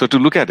 So to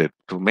look at it,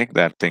 to make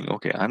that thing,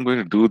 okay, I'm going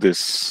to do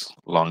this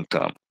long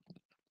term,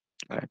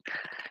 right?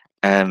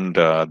 And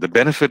the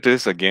benefit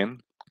is again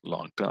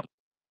long term,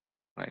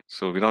 right?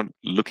 So we're not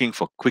looking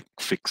for quick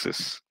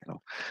fixes.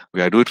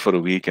 We I do it for a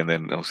week and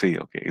then I'll see,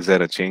 okay, is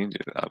there a change?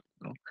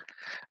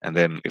 And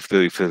then if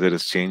there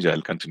is change,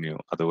 I'll continue.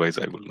 Otherwise,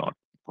 I will not.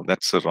 Well,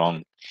 that's the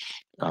wrong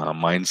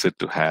mindset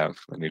to have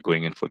when you're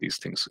going in for these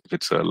things. If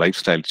it's a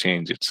lifestyle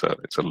change, it's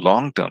a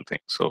long term thing.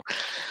 So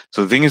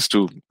the thing is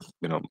you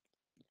know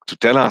to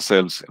tell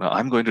ourselves,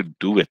 I'm going to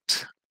do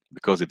it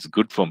because it's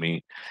good for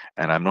me,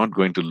 and I'm not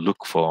going to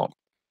look for,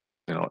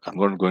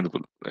 I'm going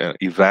to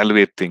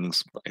evaluate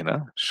things in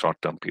a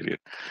short-term period.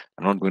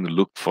 I'm not going to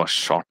look for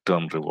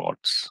short-term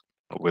rewards,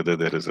 whether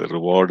there is a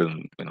reward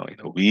in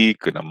a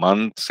week, in a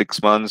month,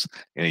 6 months,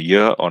 in a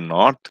year or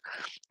not.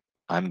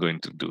 I'm going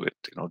to do it.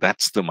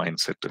 That's the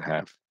mindset to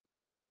have.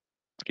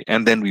 Okay,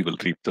 and then we will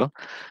reap the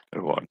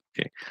reward.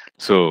 Okay,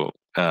 so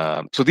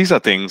these are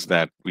things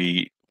that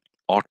we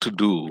ought to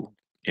do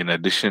in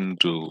addition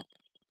to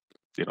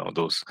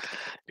those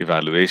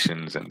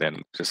evaluations, and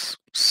then just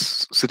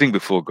sitting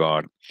before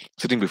God,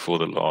 sitting before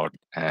the Lord,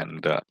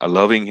 and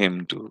allowing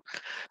Him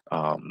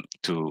um,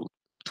 to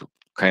to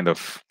kind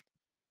of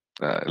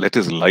let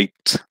His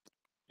light,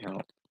 you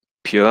know,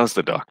 pierce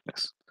the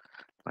darkness.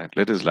 Right?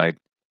 Let His light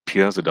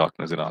pierce the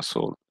darkness in our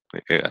soul.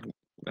 We're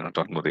not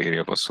talking about the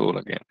area of our soul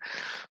again,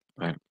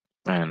 right?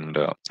 And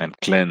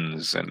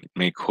cleanse and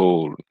make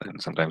whole. And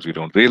sometimes we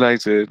don't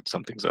realize it.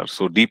 Some things are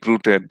so deep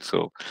rooted.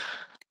 So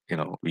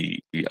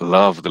we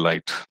allow the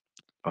light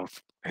of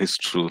His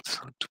truth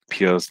to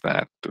pierce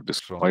that, to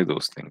destroy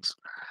those things,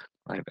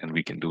 right? And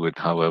we can do it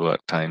however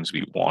times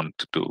we want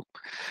to do.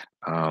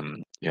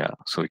 Yeah,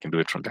 so we can do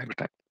it from time to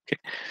time.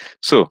 Okay,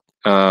 so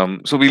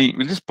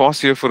we'll just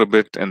pause here for a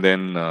bit, and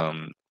then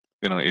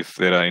if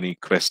there are any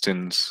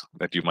questions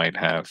that you might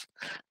have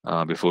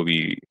before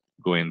we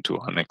go into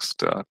our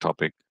next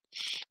topic.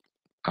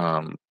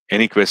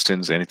 Any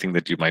questions, anything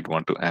that you might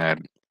want to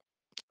add,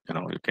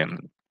 you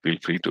can feel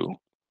free to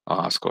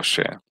ask or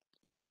share.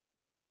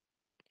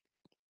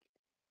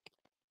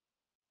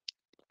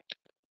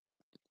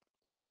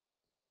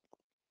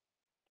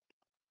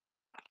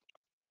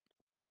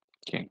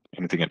 Okay,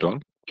 anything at all?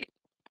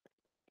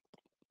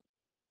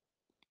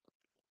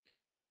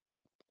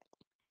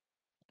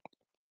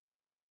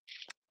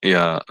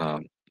 Yeah,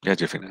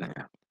 Jeffina.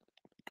 Yeah.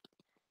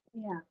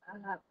 Yeah,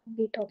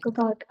 we talk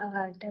about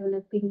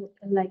developing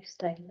a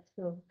lifestyle,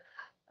 so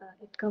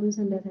it comes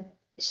under a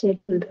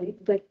schedule, right?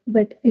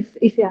 But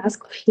if you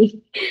ask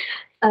me,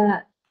 uh,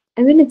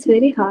 I mean, it's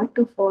very hard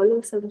to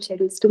follow some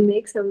schedules to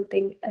make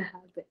something a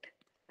habit.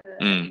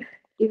 Mm,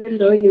 Even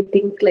though you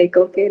think like,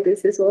 okay,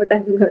 this is what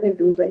I'm gonna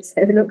do by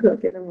 7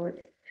 o'clock in the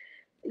morning.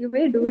 You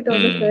may do it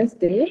on the mm, first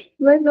day,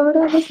 but not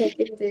on the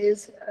second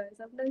days.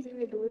 Sometimes you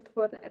may do it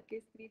for at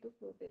least 3 to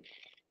 4 days,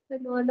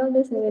 but not on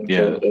the seventh day,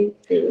 yeah.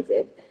 8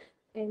 days.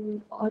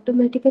 And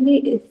automatically,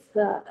 if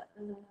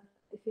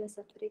you're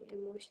suffering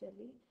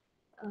emotionally,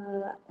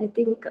 I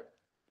think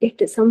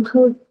it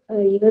somehow,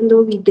 even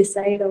though we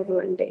decide on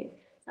one day,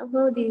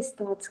 somehow these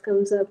thoughts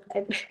comes up,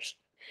 and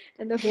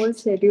and the whole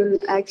schedule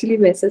actually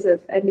messes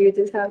up, and you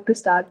just have to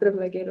start from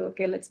again.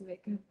 Okay, let's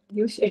make a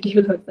new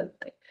schedule or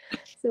something.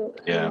 So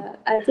Yeah.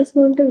 I just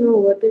want to know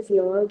what is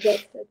your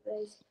best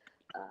advice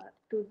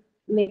to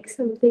make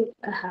something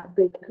a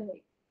habit.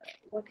 Like,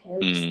 what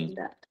helps Mm, in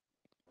that?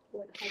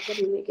 How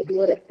can we make it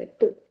more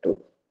effective to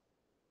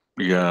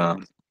make it yeah.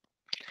 happen?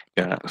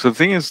 Yeah. So the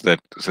thing is that,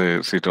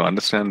 see, to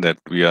understand that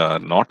we are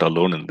not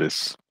alone in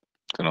this,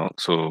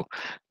 so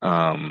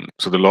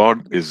so the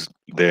Lord is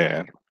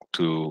there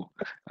to,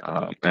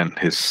 and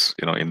His,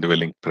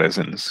 indwelling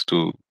presence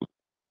to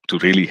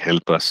really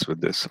help us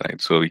with this,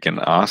 right? So we can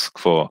ask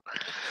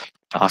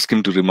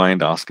Him to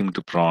remind, ask Him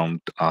to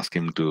prompt, ask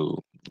Him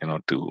to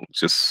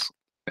just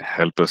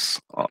help us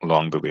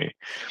along the way.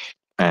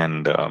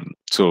 And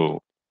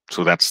so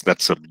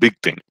that's a big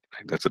thing,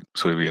 right?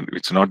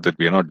 It's not that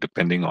we are not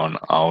depending on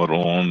our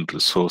own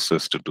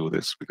resources to do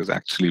this, because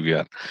actually we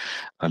are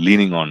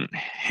leaning on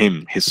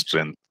Him, His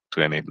strength,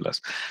 to enable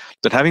us.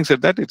 But having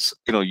said that, it's,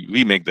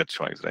 we make that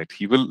choice, right?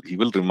 He will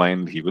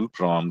remind, He will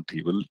prompt,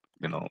 He will,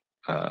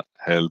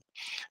 help,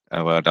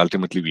 but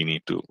ultimately we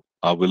need to,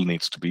 our will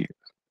needs to be,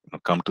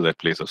 come to that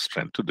place of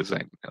strength to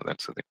design.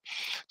 That's the thing.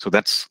 So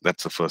that's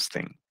the first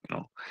thing.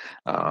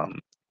 um,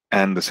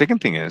 and the second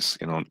thing is,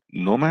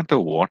 no matter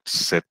what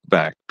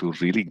setback, to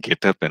really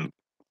get up and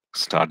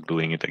start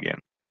doing it again,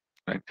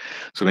 right?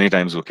 So many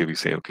times, okay, we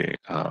say, okay,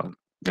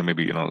 then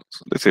maybe,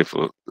 let's say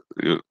for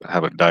you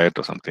have a diet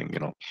or something,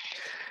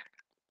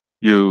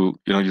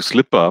 you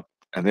slip up,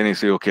 and then you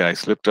say, okay, I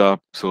slipped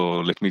up, so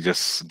let me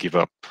just give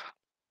up.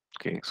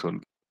 Okay, so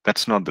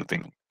that's not the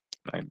thing,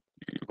 right?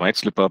 You might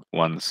slip up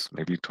once,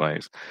 maybe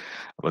twice,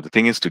 but the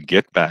thing is to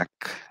get back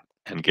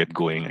and get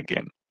going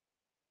again.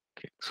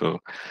 Okay, so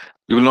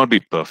we will not be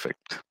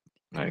perfect,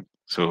 right?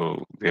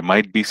 So there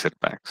might be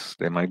setbacks.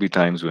 There might be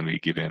times when we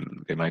give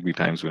in. There might be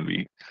times when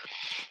we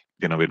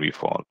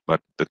fall.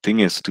 But the thing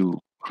is to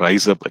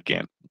rise up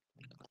again,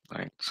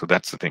 right? So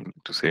that's the thing,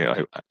 to say,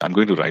 I'm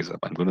going to rise up.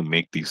 I'm going to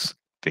make these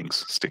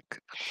things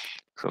stick.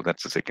 So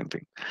that's the second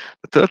thing.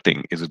 The third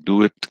thing is to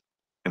do it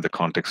in the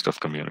context of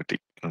community.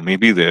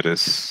 Maybe there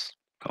is,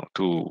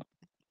 to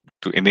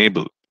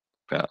enable,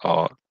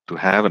 or to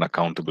have an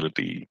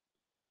accountability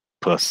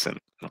person,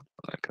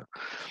 like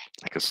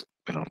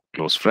a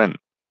close friend,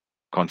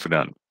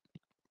 confidant,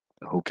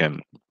 who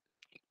can,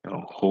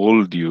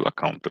 hold you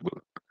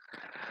accountable,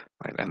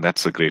 right? And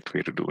that's a great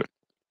way to do it.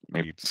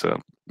 Maybe it's a,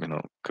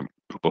 group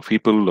of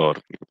people, or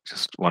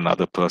just one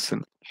other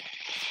person,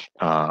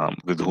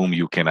 with whom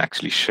you can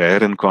actually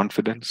share in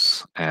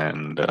confidence,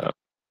 and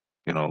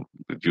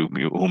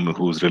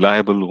who's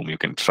reliable, whom you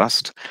can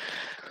trust,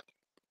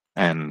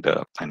 and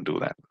do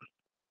that.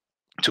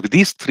 So with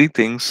these three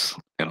things,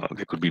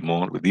 there could be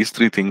more. With these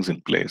three things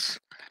in place,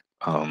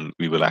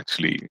 we will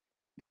actually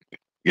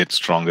get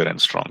stronger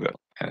and stronger.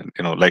 And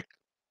like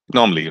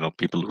normally,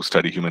 people who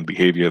study human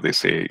behavior, they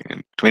say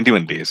in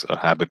 21 days a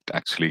habit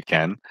actually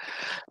can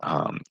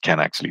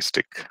actually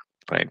stick,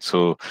 right?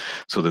 So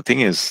the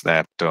thing is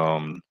that,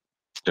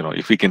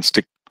 if we can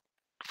stick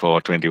for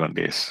 21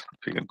 days,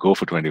 if we can go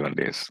for 21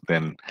 days,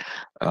 then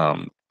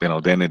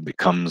then it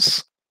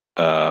becomes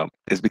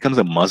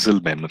a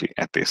muscle memory,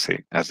 as they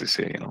say.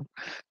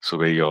 So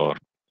where your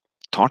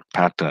thought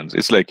patterns,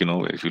 it's like,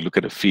 if you look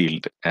at a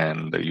field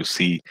and you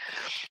see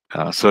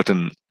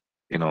certain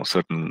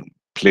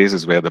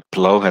places where the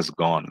plow has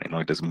gone,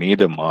 it has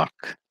made a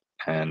mark,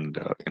 and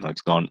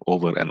it's gone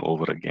over and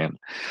over again.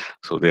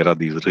 So there are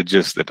these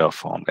ridges that are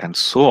formed, and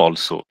so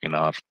also in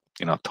our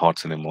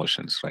thoughts and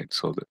emotions, right?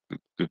 So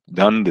we've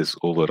done this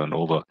over and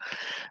over,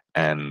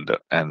 and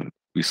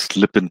we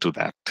slip into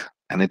that,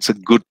 and it's a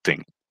good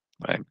thing,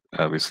 right?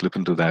 We slip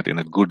into that in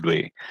a good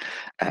way,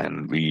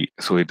 and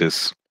so it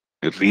is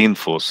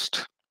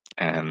reinforced,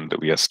 and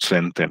we are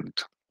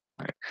strengthened,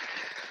 right?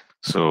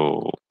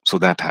 So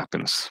that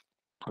happens.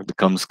 It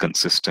becomes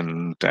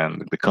consistent,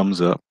 and it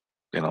becomes a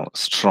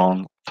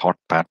strong thought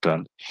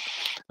pattern,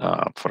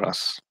 for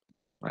us,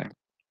 right?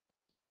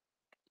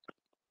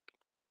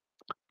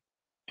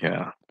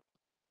 Yeah.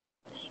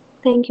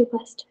 Thank you,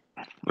 Pastor.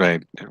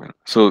 Right.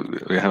 So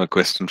we have a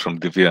question from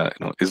Divya.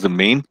 Is the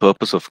main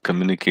purpose of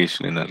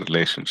communication in a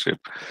relationship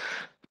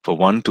for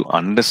one to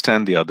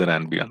understand the other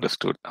and be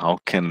understood? How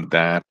can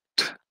that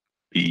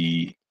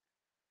be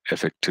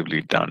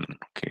effectively done?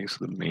 Okay,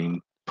 so the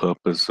main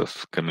purpose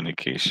of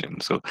communication.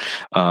 So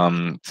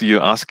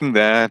you're asking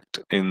that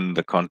in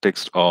the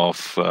context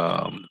of,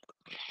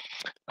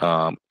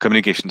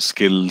 communication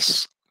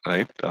skills,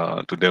 right?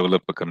 To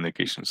develop a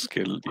communication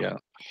skill. Yeah.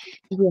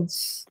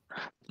 Yes.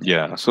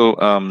 Yeah. So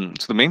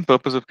the main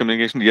purpose of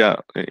communication, yeah,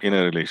 in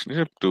a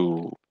relationship,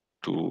 to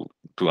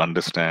to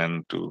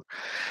understand,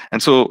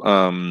 and so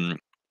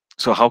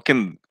how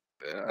can,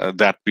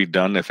 that be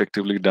done,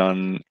 effectively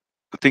done?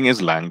 The thing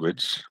is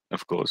language,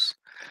 of course.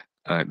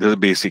 There's a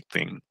basic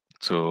thing.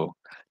 So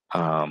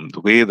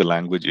the way the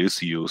language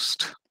is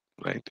used,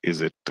 right?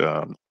 Is it,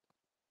 uh,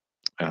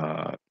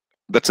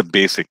 that's a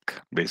basic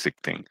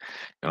thing.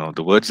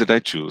 The words that I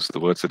choose, the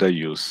words that I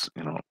use,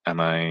 am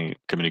I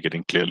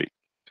communicating clearly?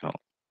 You know,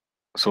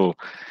 so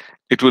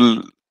it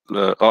will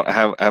or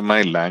have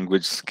my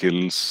language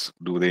skills,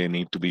 do they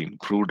need to be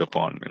improved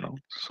upon,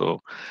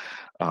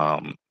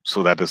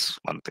 so that is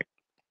one thing.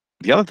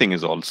 The other thing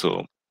is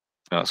also,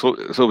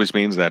 so which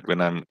means that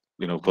when I'm,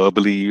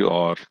 verbally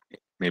or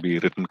maybe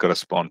written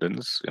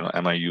correspondence,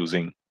 am I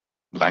using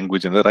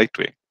language in the right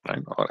way,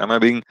 right? Or am I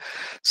being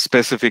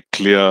specific,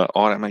 clear,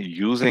 or am I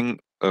using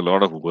a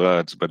lot of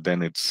words, but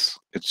then it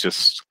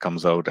just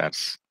comes out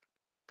as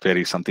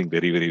something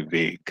very, very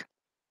vague,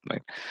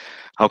 right?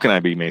 How can I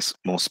be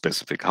more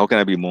specific? How can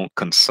I be more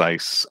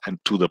concise and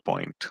to the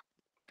point?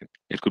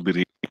 It could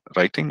be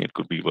writing, it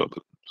could be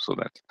verbal. So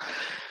that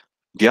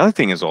the other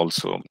thing is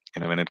also,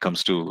 when it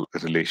comes to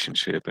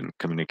relationship and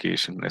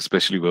communication,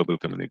 especially verbal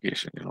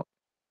communication,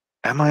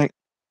 am I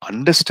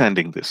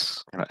understanding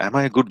this? Am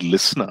I a good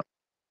listener?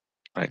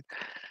 Right.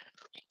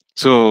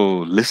 So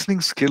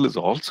listening skill is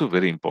also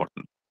very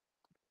important.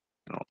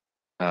 You know,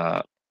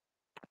 uh,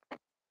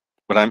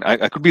 but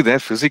I could be there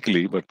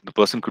physically, but the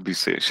person could be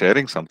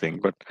sharing something.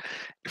 But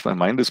if my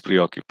mind is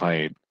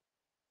preoccupied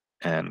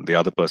and the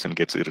other person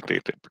gets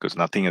irritated because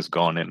nothing has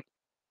gone in,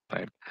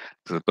 right?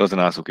 So the person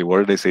asks, "Okay, what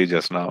did I say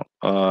just now?"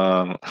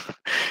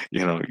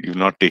 You've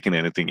not taken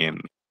anything in,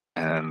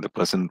 and the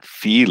person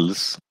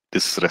feels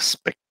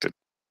disrespected,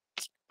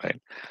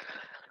 right?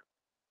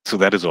 So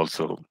that is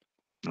also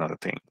another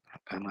thing.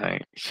 Am I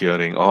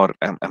hearing, or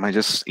am I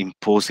just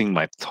imposing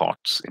my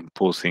thoughts,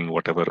 imposing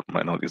whatever,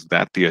 is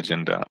that the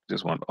agenda?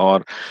 Just want,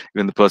 or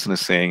when the person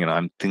is saying,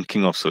 I'm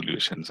thinking of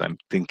solutions, I'm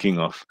thinking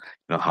of,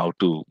 how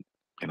to,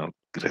 you know,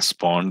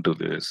 respond to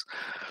this,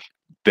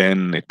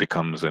 then it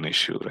becomes an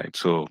issue, right?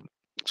 So,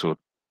 so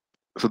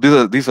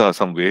these are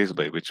some ways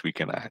by which we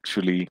can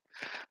actually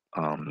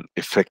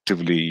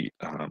effectively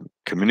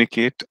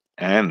communicate.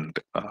 And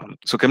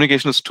so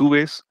communication is two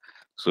ways.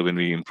 So when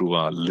we improve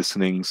our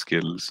listening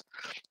skills,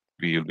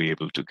 we will be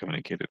able to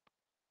communicate.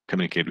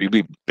 We'll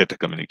be better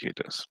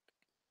communicators.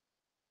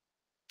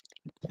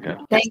 Yeah.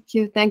 Thank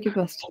you,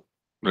 Pastor.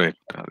 Right.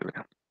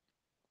 Okay.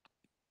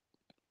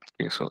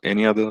 So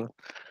any other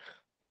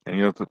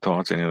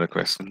thoughts? Any other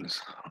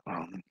questions?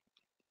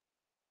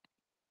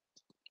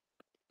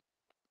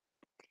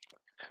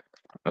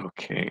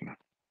 Okay.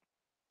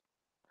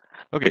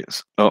 Okay.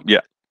 Oh yeah,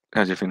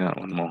 Jeffina,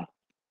 one more.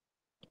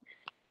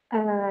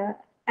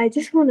 I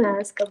just want to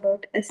ask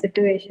about a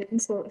situation.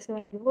 So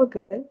I know a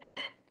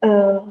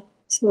girl.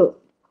 So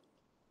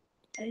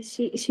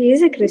she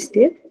is a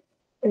Christian,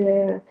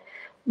 uh,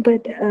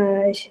 but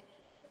I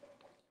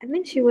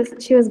mean, she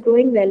was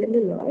growing well in the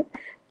Lord,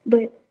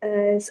 but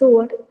so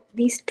what?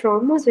 These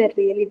traumas were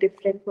really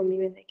different for me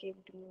when I came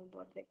to know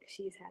about like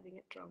she's having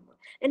a trauma,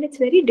 and it's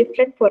very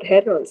different for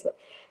her also.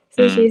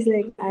 So Mm, she's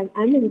like,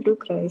 I'm into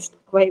Christ.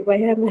 Why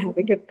am I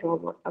having a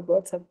trauma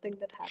about something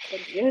that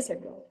happened years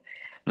ago?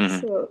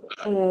 mm, So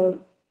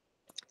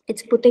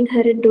it's putting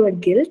her into a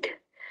guilt,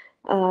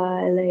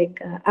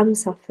 I'm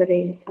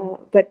suffering,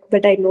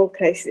 but I know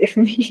Christ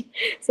in me.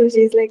 So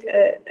she's like,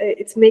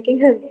 it's making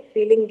her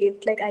feeling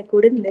guilt, like I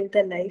couldn't live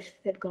the life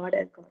that God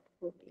has got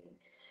for me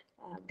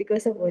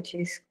because of what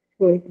she's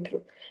going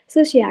through.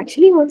 So she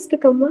actually wants to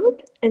come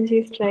out, and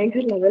she's trying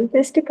her level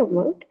best to come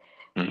out,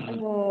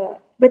 mm,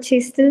 but she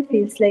still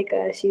feels like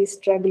she's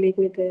struggling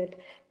with it.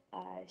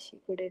 She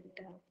couldn't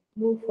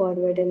move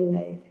forward in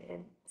life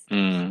and stuff.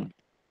 mm,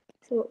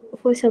 So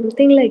for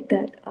something like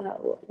that,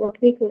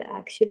 what we could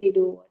actually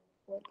do,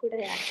 what could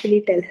I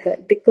actually tell her?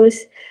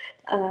 Because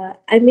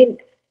I mean,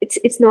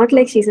 it's not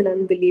like she's an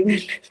unbeliever.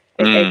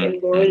 Like I mm, can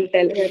go mm. and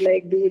tell her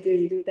like do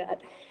this, do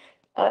that.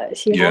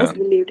 She has Yeah.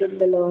 believed in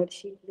the Lord.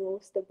 She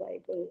knows the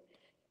Bible.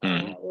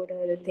 Mm, What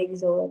are the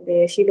things over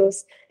there? She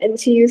knows, and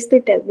she used to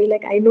tell me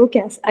like,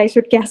 I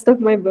should cast off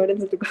my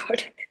burdens to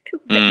God,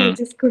 but I mm.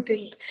 just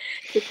couldn't.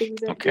 So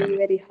things are Okay. very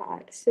very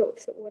hard. So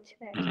what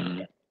should I actually Mm.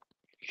 tell?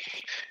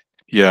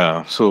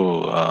 Yeah.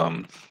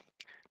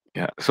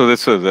 So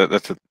that's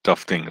a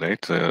tough thing,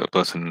 right? A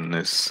person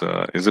is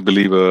a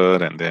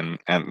believer, and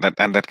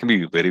that can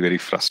be very, very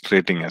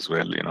frustrating as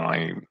well.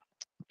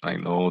 I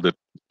know that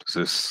this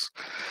is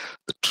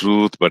the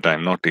truth, but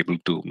I'm not able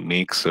to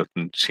make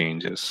certain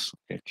changes.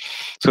 Okay.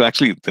 So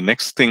actually, the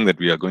next thing that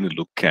we are going to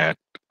look at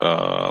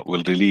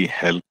will really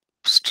help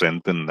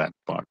strengthen that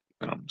part.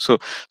 So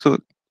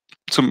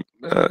some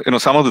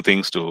of the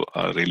things to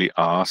really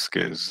ask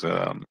is,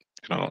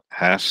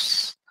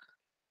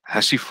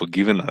 has she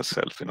forgiven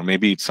herself?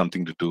 Maybe it's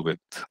something to do with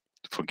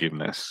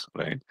forgiveness,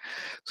 right?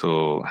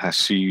 So has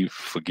she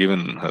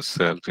forgiven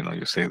herself?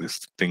 You say this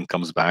thing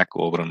comes back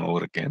over and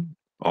over again,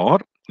 or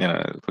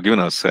forgiven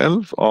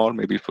herself, or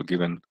maybe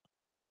forgiven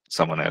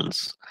someone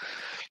else,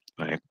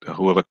 right?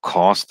 Whoever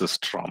caused this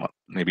trauma.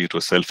 Maybe it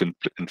was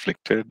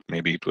self-inflicted.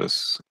 Maybe it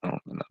was,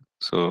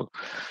 so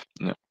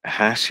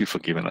has she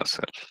forgiven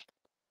herself,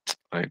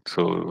 right?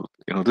 So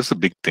this is a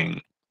big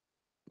thing,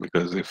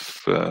 because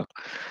if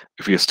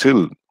we are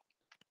still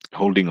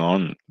holding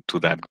on to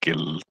that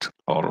guilt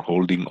or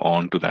holding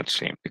on to that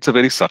shame, it's a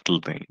very subtle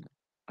thing,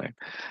 right?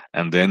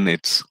 And then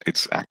it's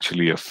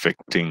actually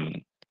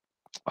affecting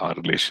our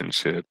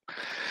relationship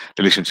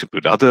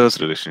with others,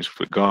 relationship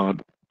with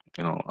God.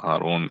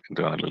 our own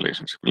internal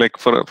relationship. Like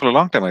for a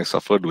long time, I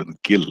suffered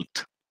with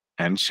guilt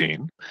and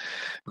shame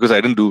because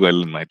I didn't do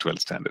well in my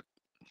 12th standard,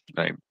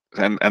 right?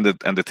 And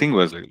the thing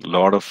was, like, a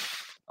lot of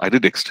I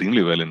did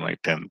extremely well in my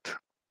 10th,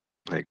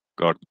 like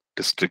got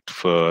district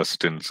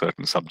first in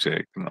certain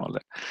subject and all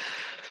that.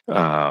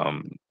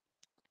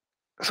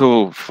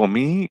 So for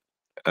me,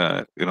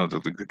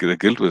 the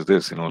guilt was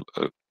this,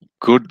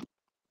 good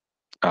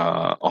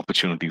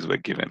opportunities were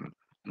given,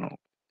 you know,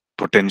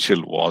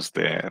 potential was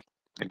there.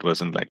 It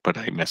wasn't like, but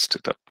I messed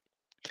it up.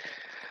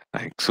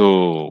 Like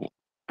so,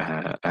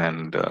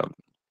 and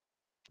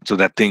so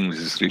that thing was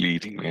just really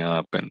eating me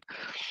up, and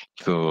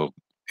so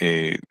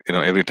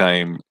every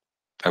time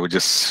I would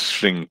just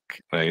shrink,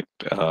 right?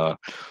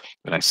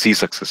 When I see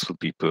successful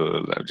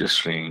people, I would just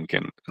shrink,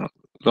 and a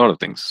lot of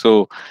things.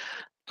 So,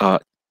 uh,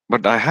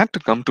 but I had to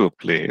come to a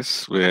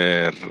place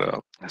where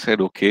I said,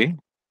 okay,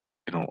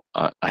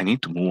 I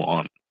need to move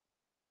on,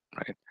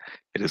 right?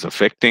 It is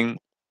affecting,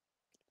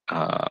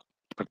 uh,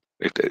 but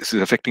it is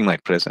affecting my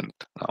present.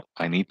 Now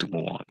I need to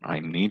move on. I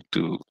need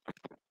to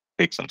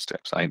take some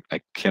steps. I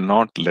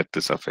cannot let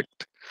this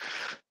affect.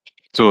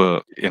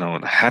 So,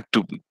 I had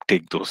to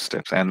take those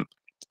steps, and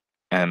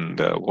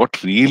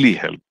what really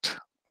helped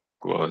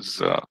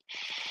was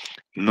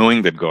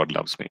knowing that God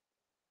loves me.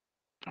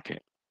 Okay,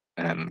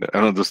 and I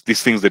know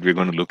these things that we're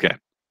going to look at.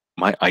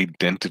 My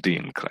identity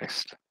in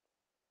Christ.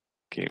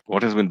 Okay,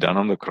 what has been done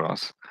on the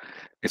cross?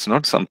 It's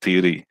not some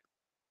theory.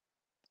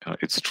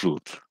 It's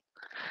truth,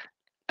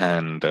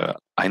 and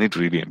I need to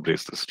really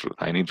embrace this truth.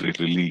 I need to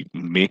really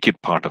make it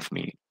part of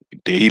me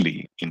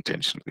daily,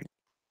 intentionally.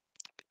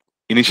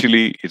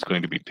 Initially, it's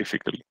going to be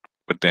difficult,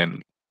 but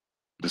then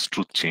this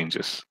truth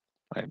changes.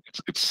 Right?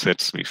 It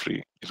sets me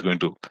free. It's going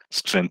to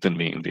strengthen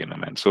me in the inner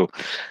man.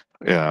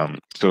 Um,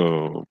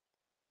 so,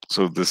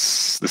 so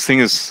this thing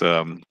is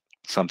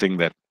something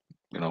that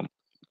you know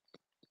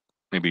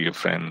maybe your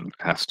friend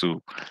has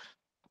to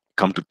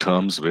come to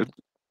terms with,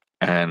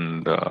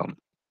 and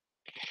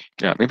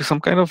yeah, maybe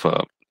some kind of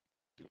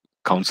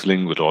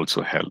counseling would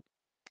also help,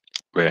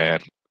 where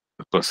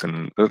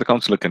the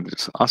counselor can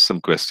just ask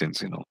some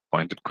questions,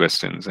 pointed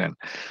questions,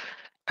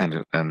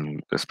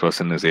 and this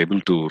person is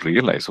able to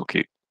realize,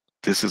 okay,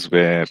 this is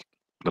where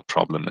the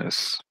problem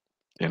is.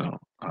 You know,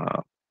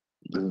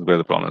 this is where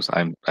the problem is.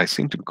 I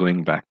seem to be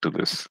going back to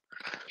this,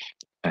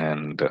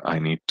 and I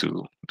need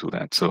to do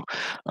that.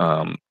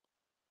 Um,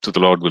 so the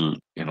Lord will,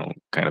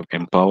 kind of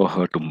empower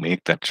her to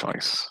make that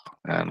choice.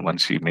 And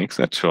once she makes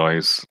that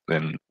choice,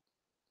 then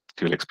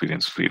she will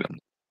experience freedom.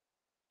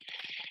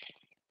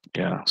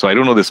 Yeah. So I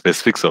don't know the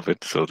specifics of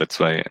it, so that's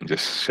why I'm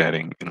just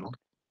sharing.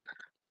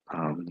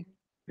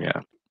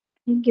 Yeah,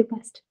 Thank you,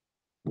 Pastor.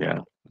 yeah.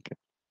 Okay.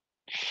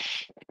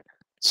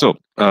 So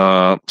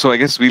I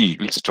guess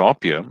we'll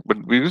stop here, but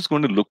we're just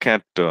going to look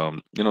at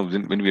when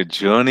we are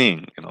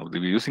journeying.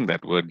 We're using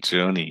that word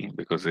journey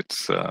because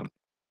it's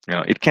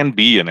it can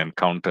be an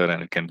encounter,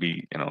 and it can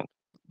be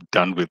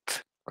done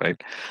with,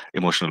 right.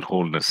 Emotional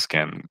wholeness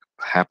can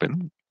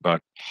happen,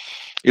 but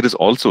it is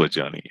also a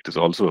journey. It is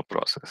also a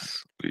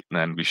process,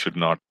 and we should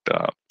not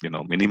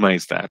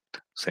minimize that,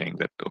 saying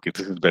that okay,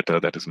 this is better,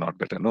 that is not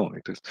better. No,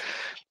 it is.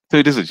 So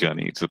it is a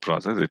journey. It's a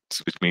process.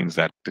 Which means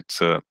that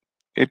it's a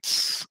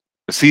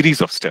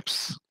series of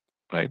steps,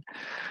 right?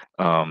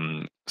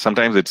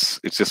 Sometimes it's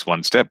just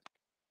one step,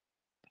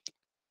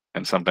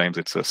 and sometimes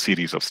it's a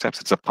series of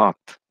steps. It's a path,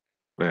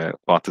 where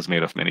path is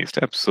made of many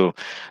steps. So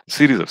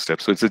series of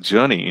steps. So it's a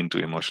journey into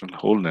emotional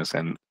wholeness,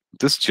 and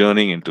this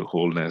journey into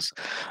wholeness,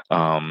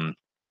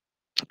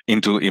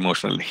 into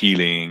emotional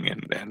healing,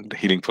 and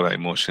healing for our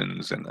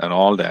emotions, and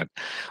all that.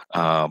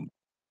 Um,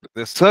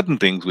 there's certain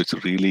things which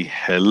really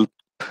help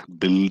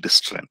build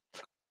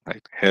strength,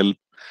 right? Help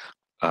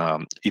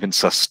even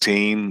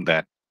sustain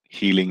that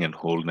healing and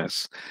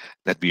wholeness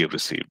that we have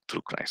received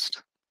through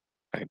Christ,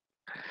 right?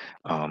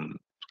 Um,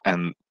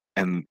 and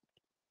and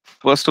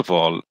first of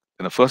all,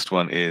 the first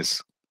one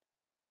is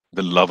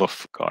the love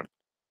of God.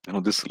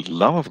 This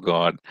love of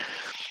God,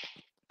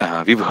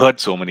 we've heard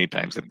so many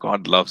times that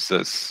God loves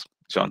us.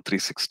 John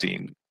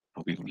 3:16.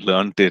 We've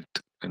learned it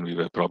when we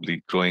were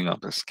probably growing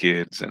up as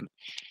kids, and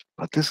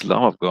but this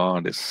love of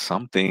God is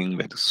something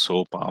that is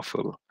so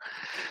powerful.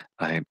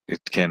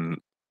 It can,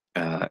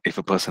 if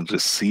a person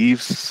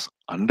receives,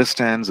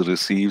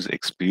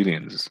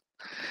 experience,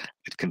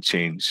 it can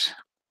change,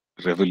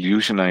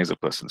 revolutionize a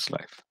person's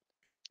life.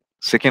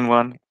 Second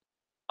one,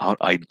 our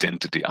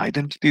identity.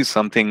 Identity is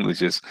something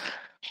which is,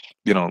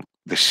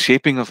 the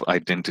shaping of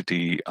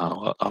identity,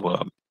 our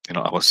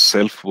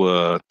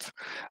self-worth,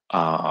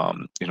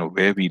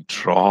 where we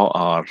draw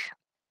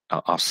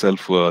our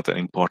self-worth and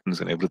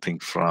importance and everything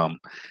from.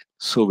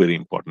 So very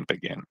important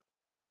again,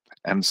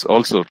 and it's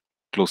also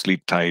closely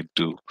tied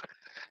to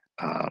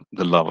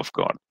the love of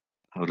God,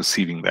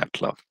 receiving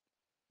that love.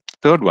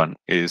 Third one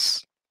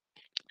is,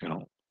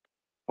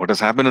 what has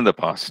happened in the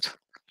past,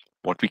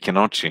 what we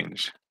cannot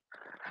change,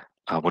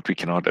 what we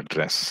cannot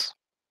address.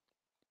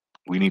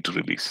 We need to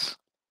release.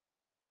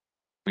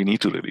 We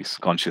need to release,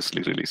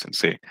 consciously release, and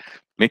say,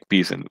 make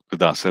peace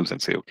with ourselves,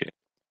 and say, okay,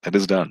 that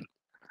is done.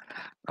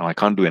 Now I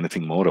can't do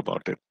anything more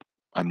about it.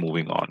 I'm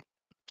moving on.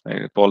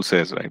 Right? Paul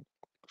says, right,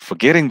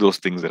 forgetting those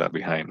things that are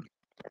behind,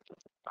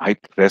 I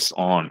press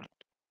on.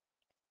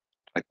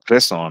 I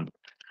press on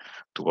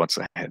to what's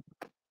ahead.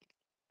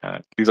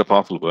 These are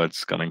powerful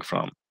words coming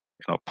from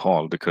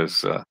Paul,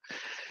 because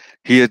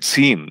he had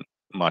seen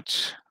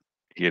much,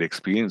 he had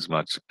experienced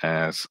much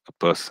as a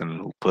person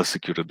who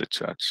persecuted the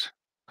church.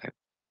 Right?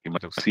 He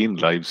might have seen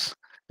lives.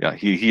 Yeah,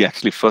 he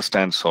actually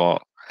firsthand saw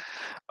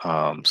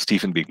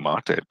Stephen being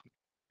martyred.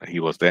 He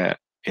was there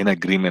in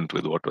agreement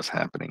with what was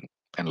happening,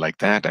 and like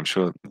that, I'm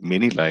sure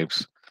many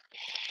lives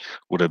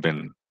would have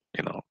been,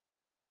 you know,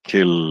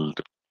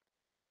 killed,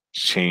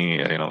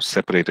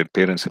 separated,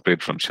 parents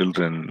separated from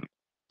children,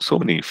 so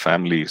many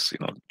families,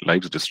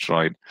 lives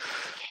destroyed.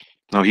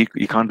 Now he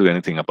can't do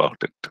anything about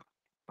it,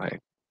 right?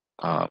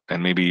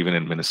 And maybe even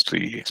in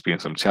ministry, he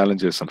experienced some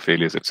challenges, some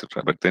failures,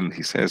 etc. But then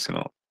he says,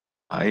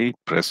 I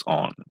press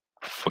on,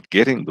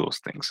 forgetting those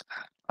things.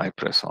 I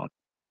press on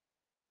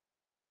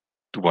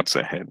to what's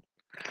ahead,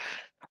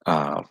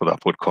 for the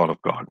upward call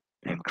of God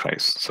in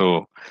Christ.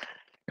 So,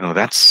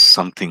 that's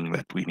something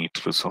that we need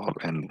to resolve.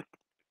 And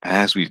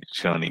as we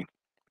journey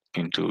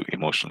into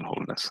emotional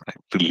wholeness, right?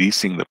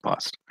 Releasing the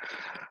past.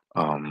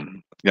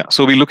 Yeah,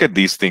 so we look at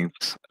these things,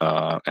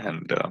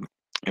 and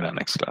in our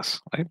next class,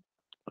 right?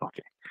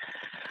 Okay,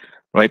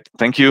 right.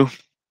 Thank you.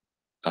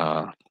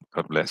 God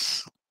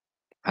bless.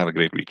 Have a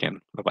great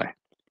weekend. Bye bye.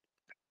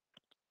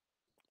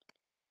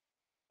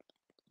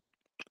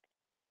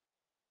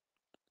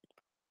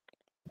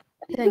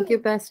 Thank you,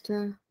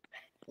 Pastor.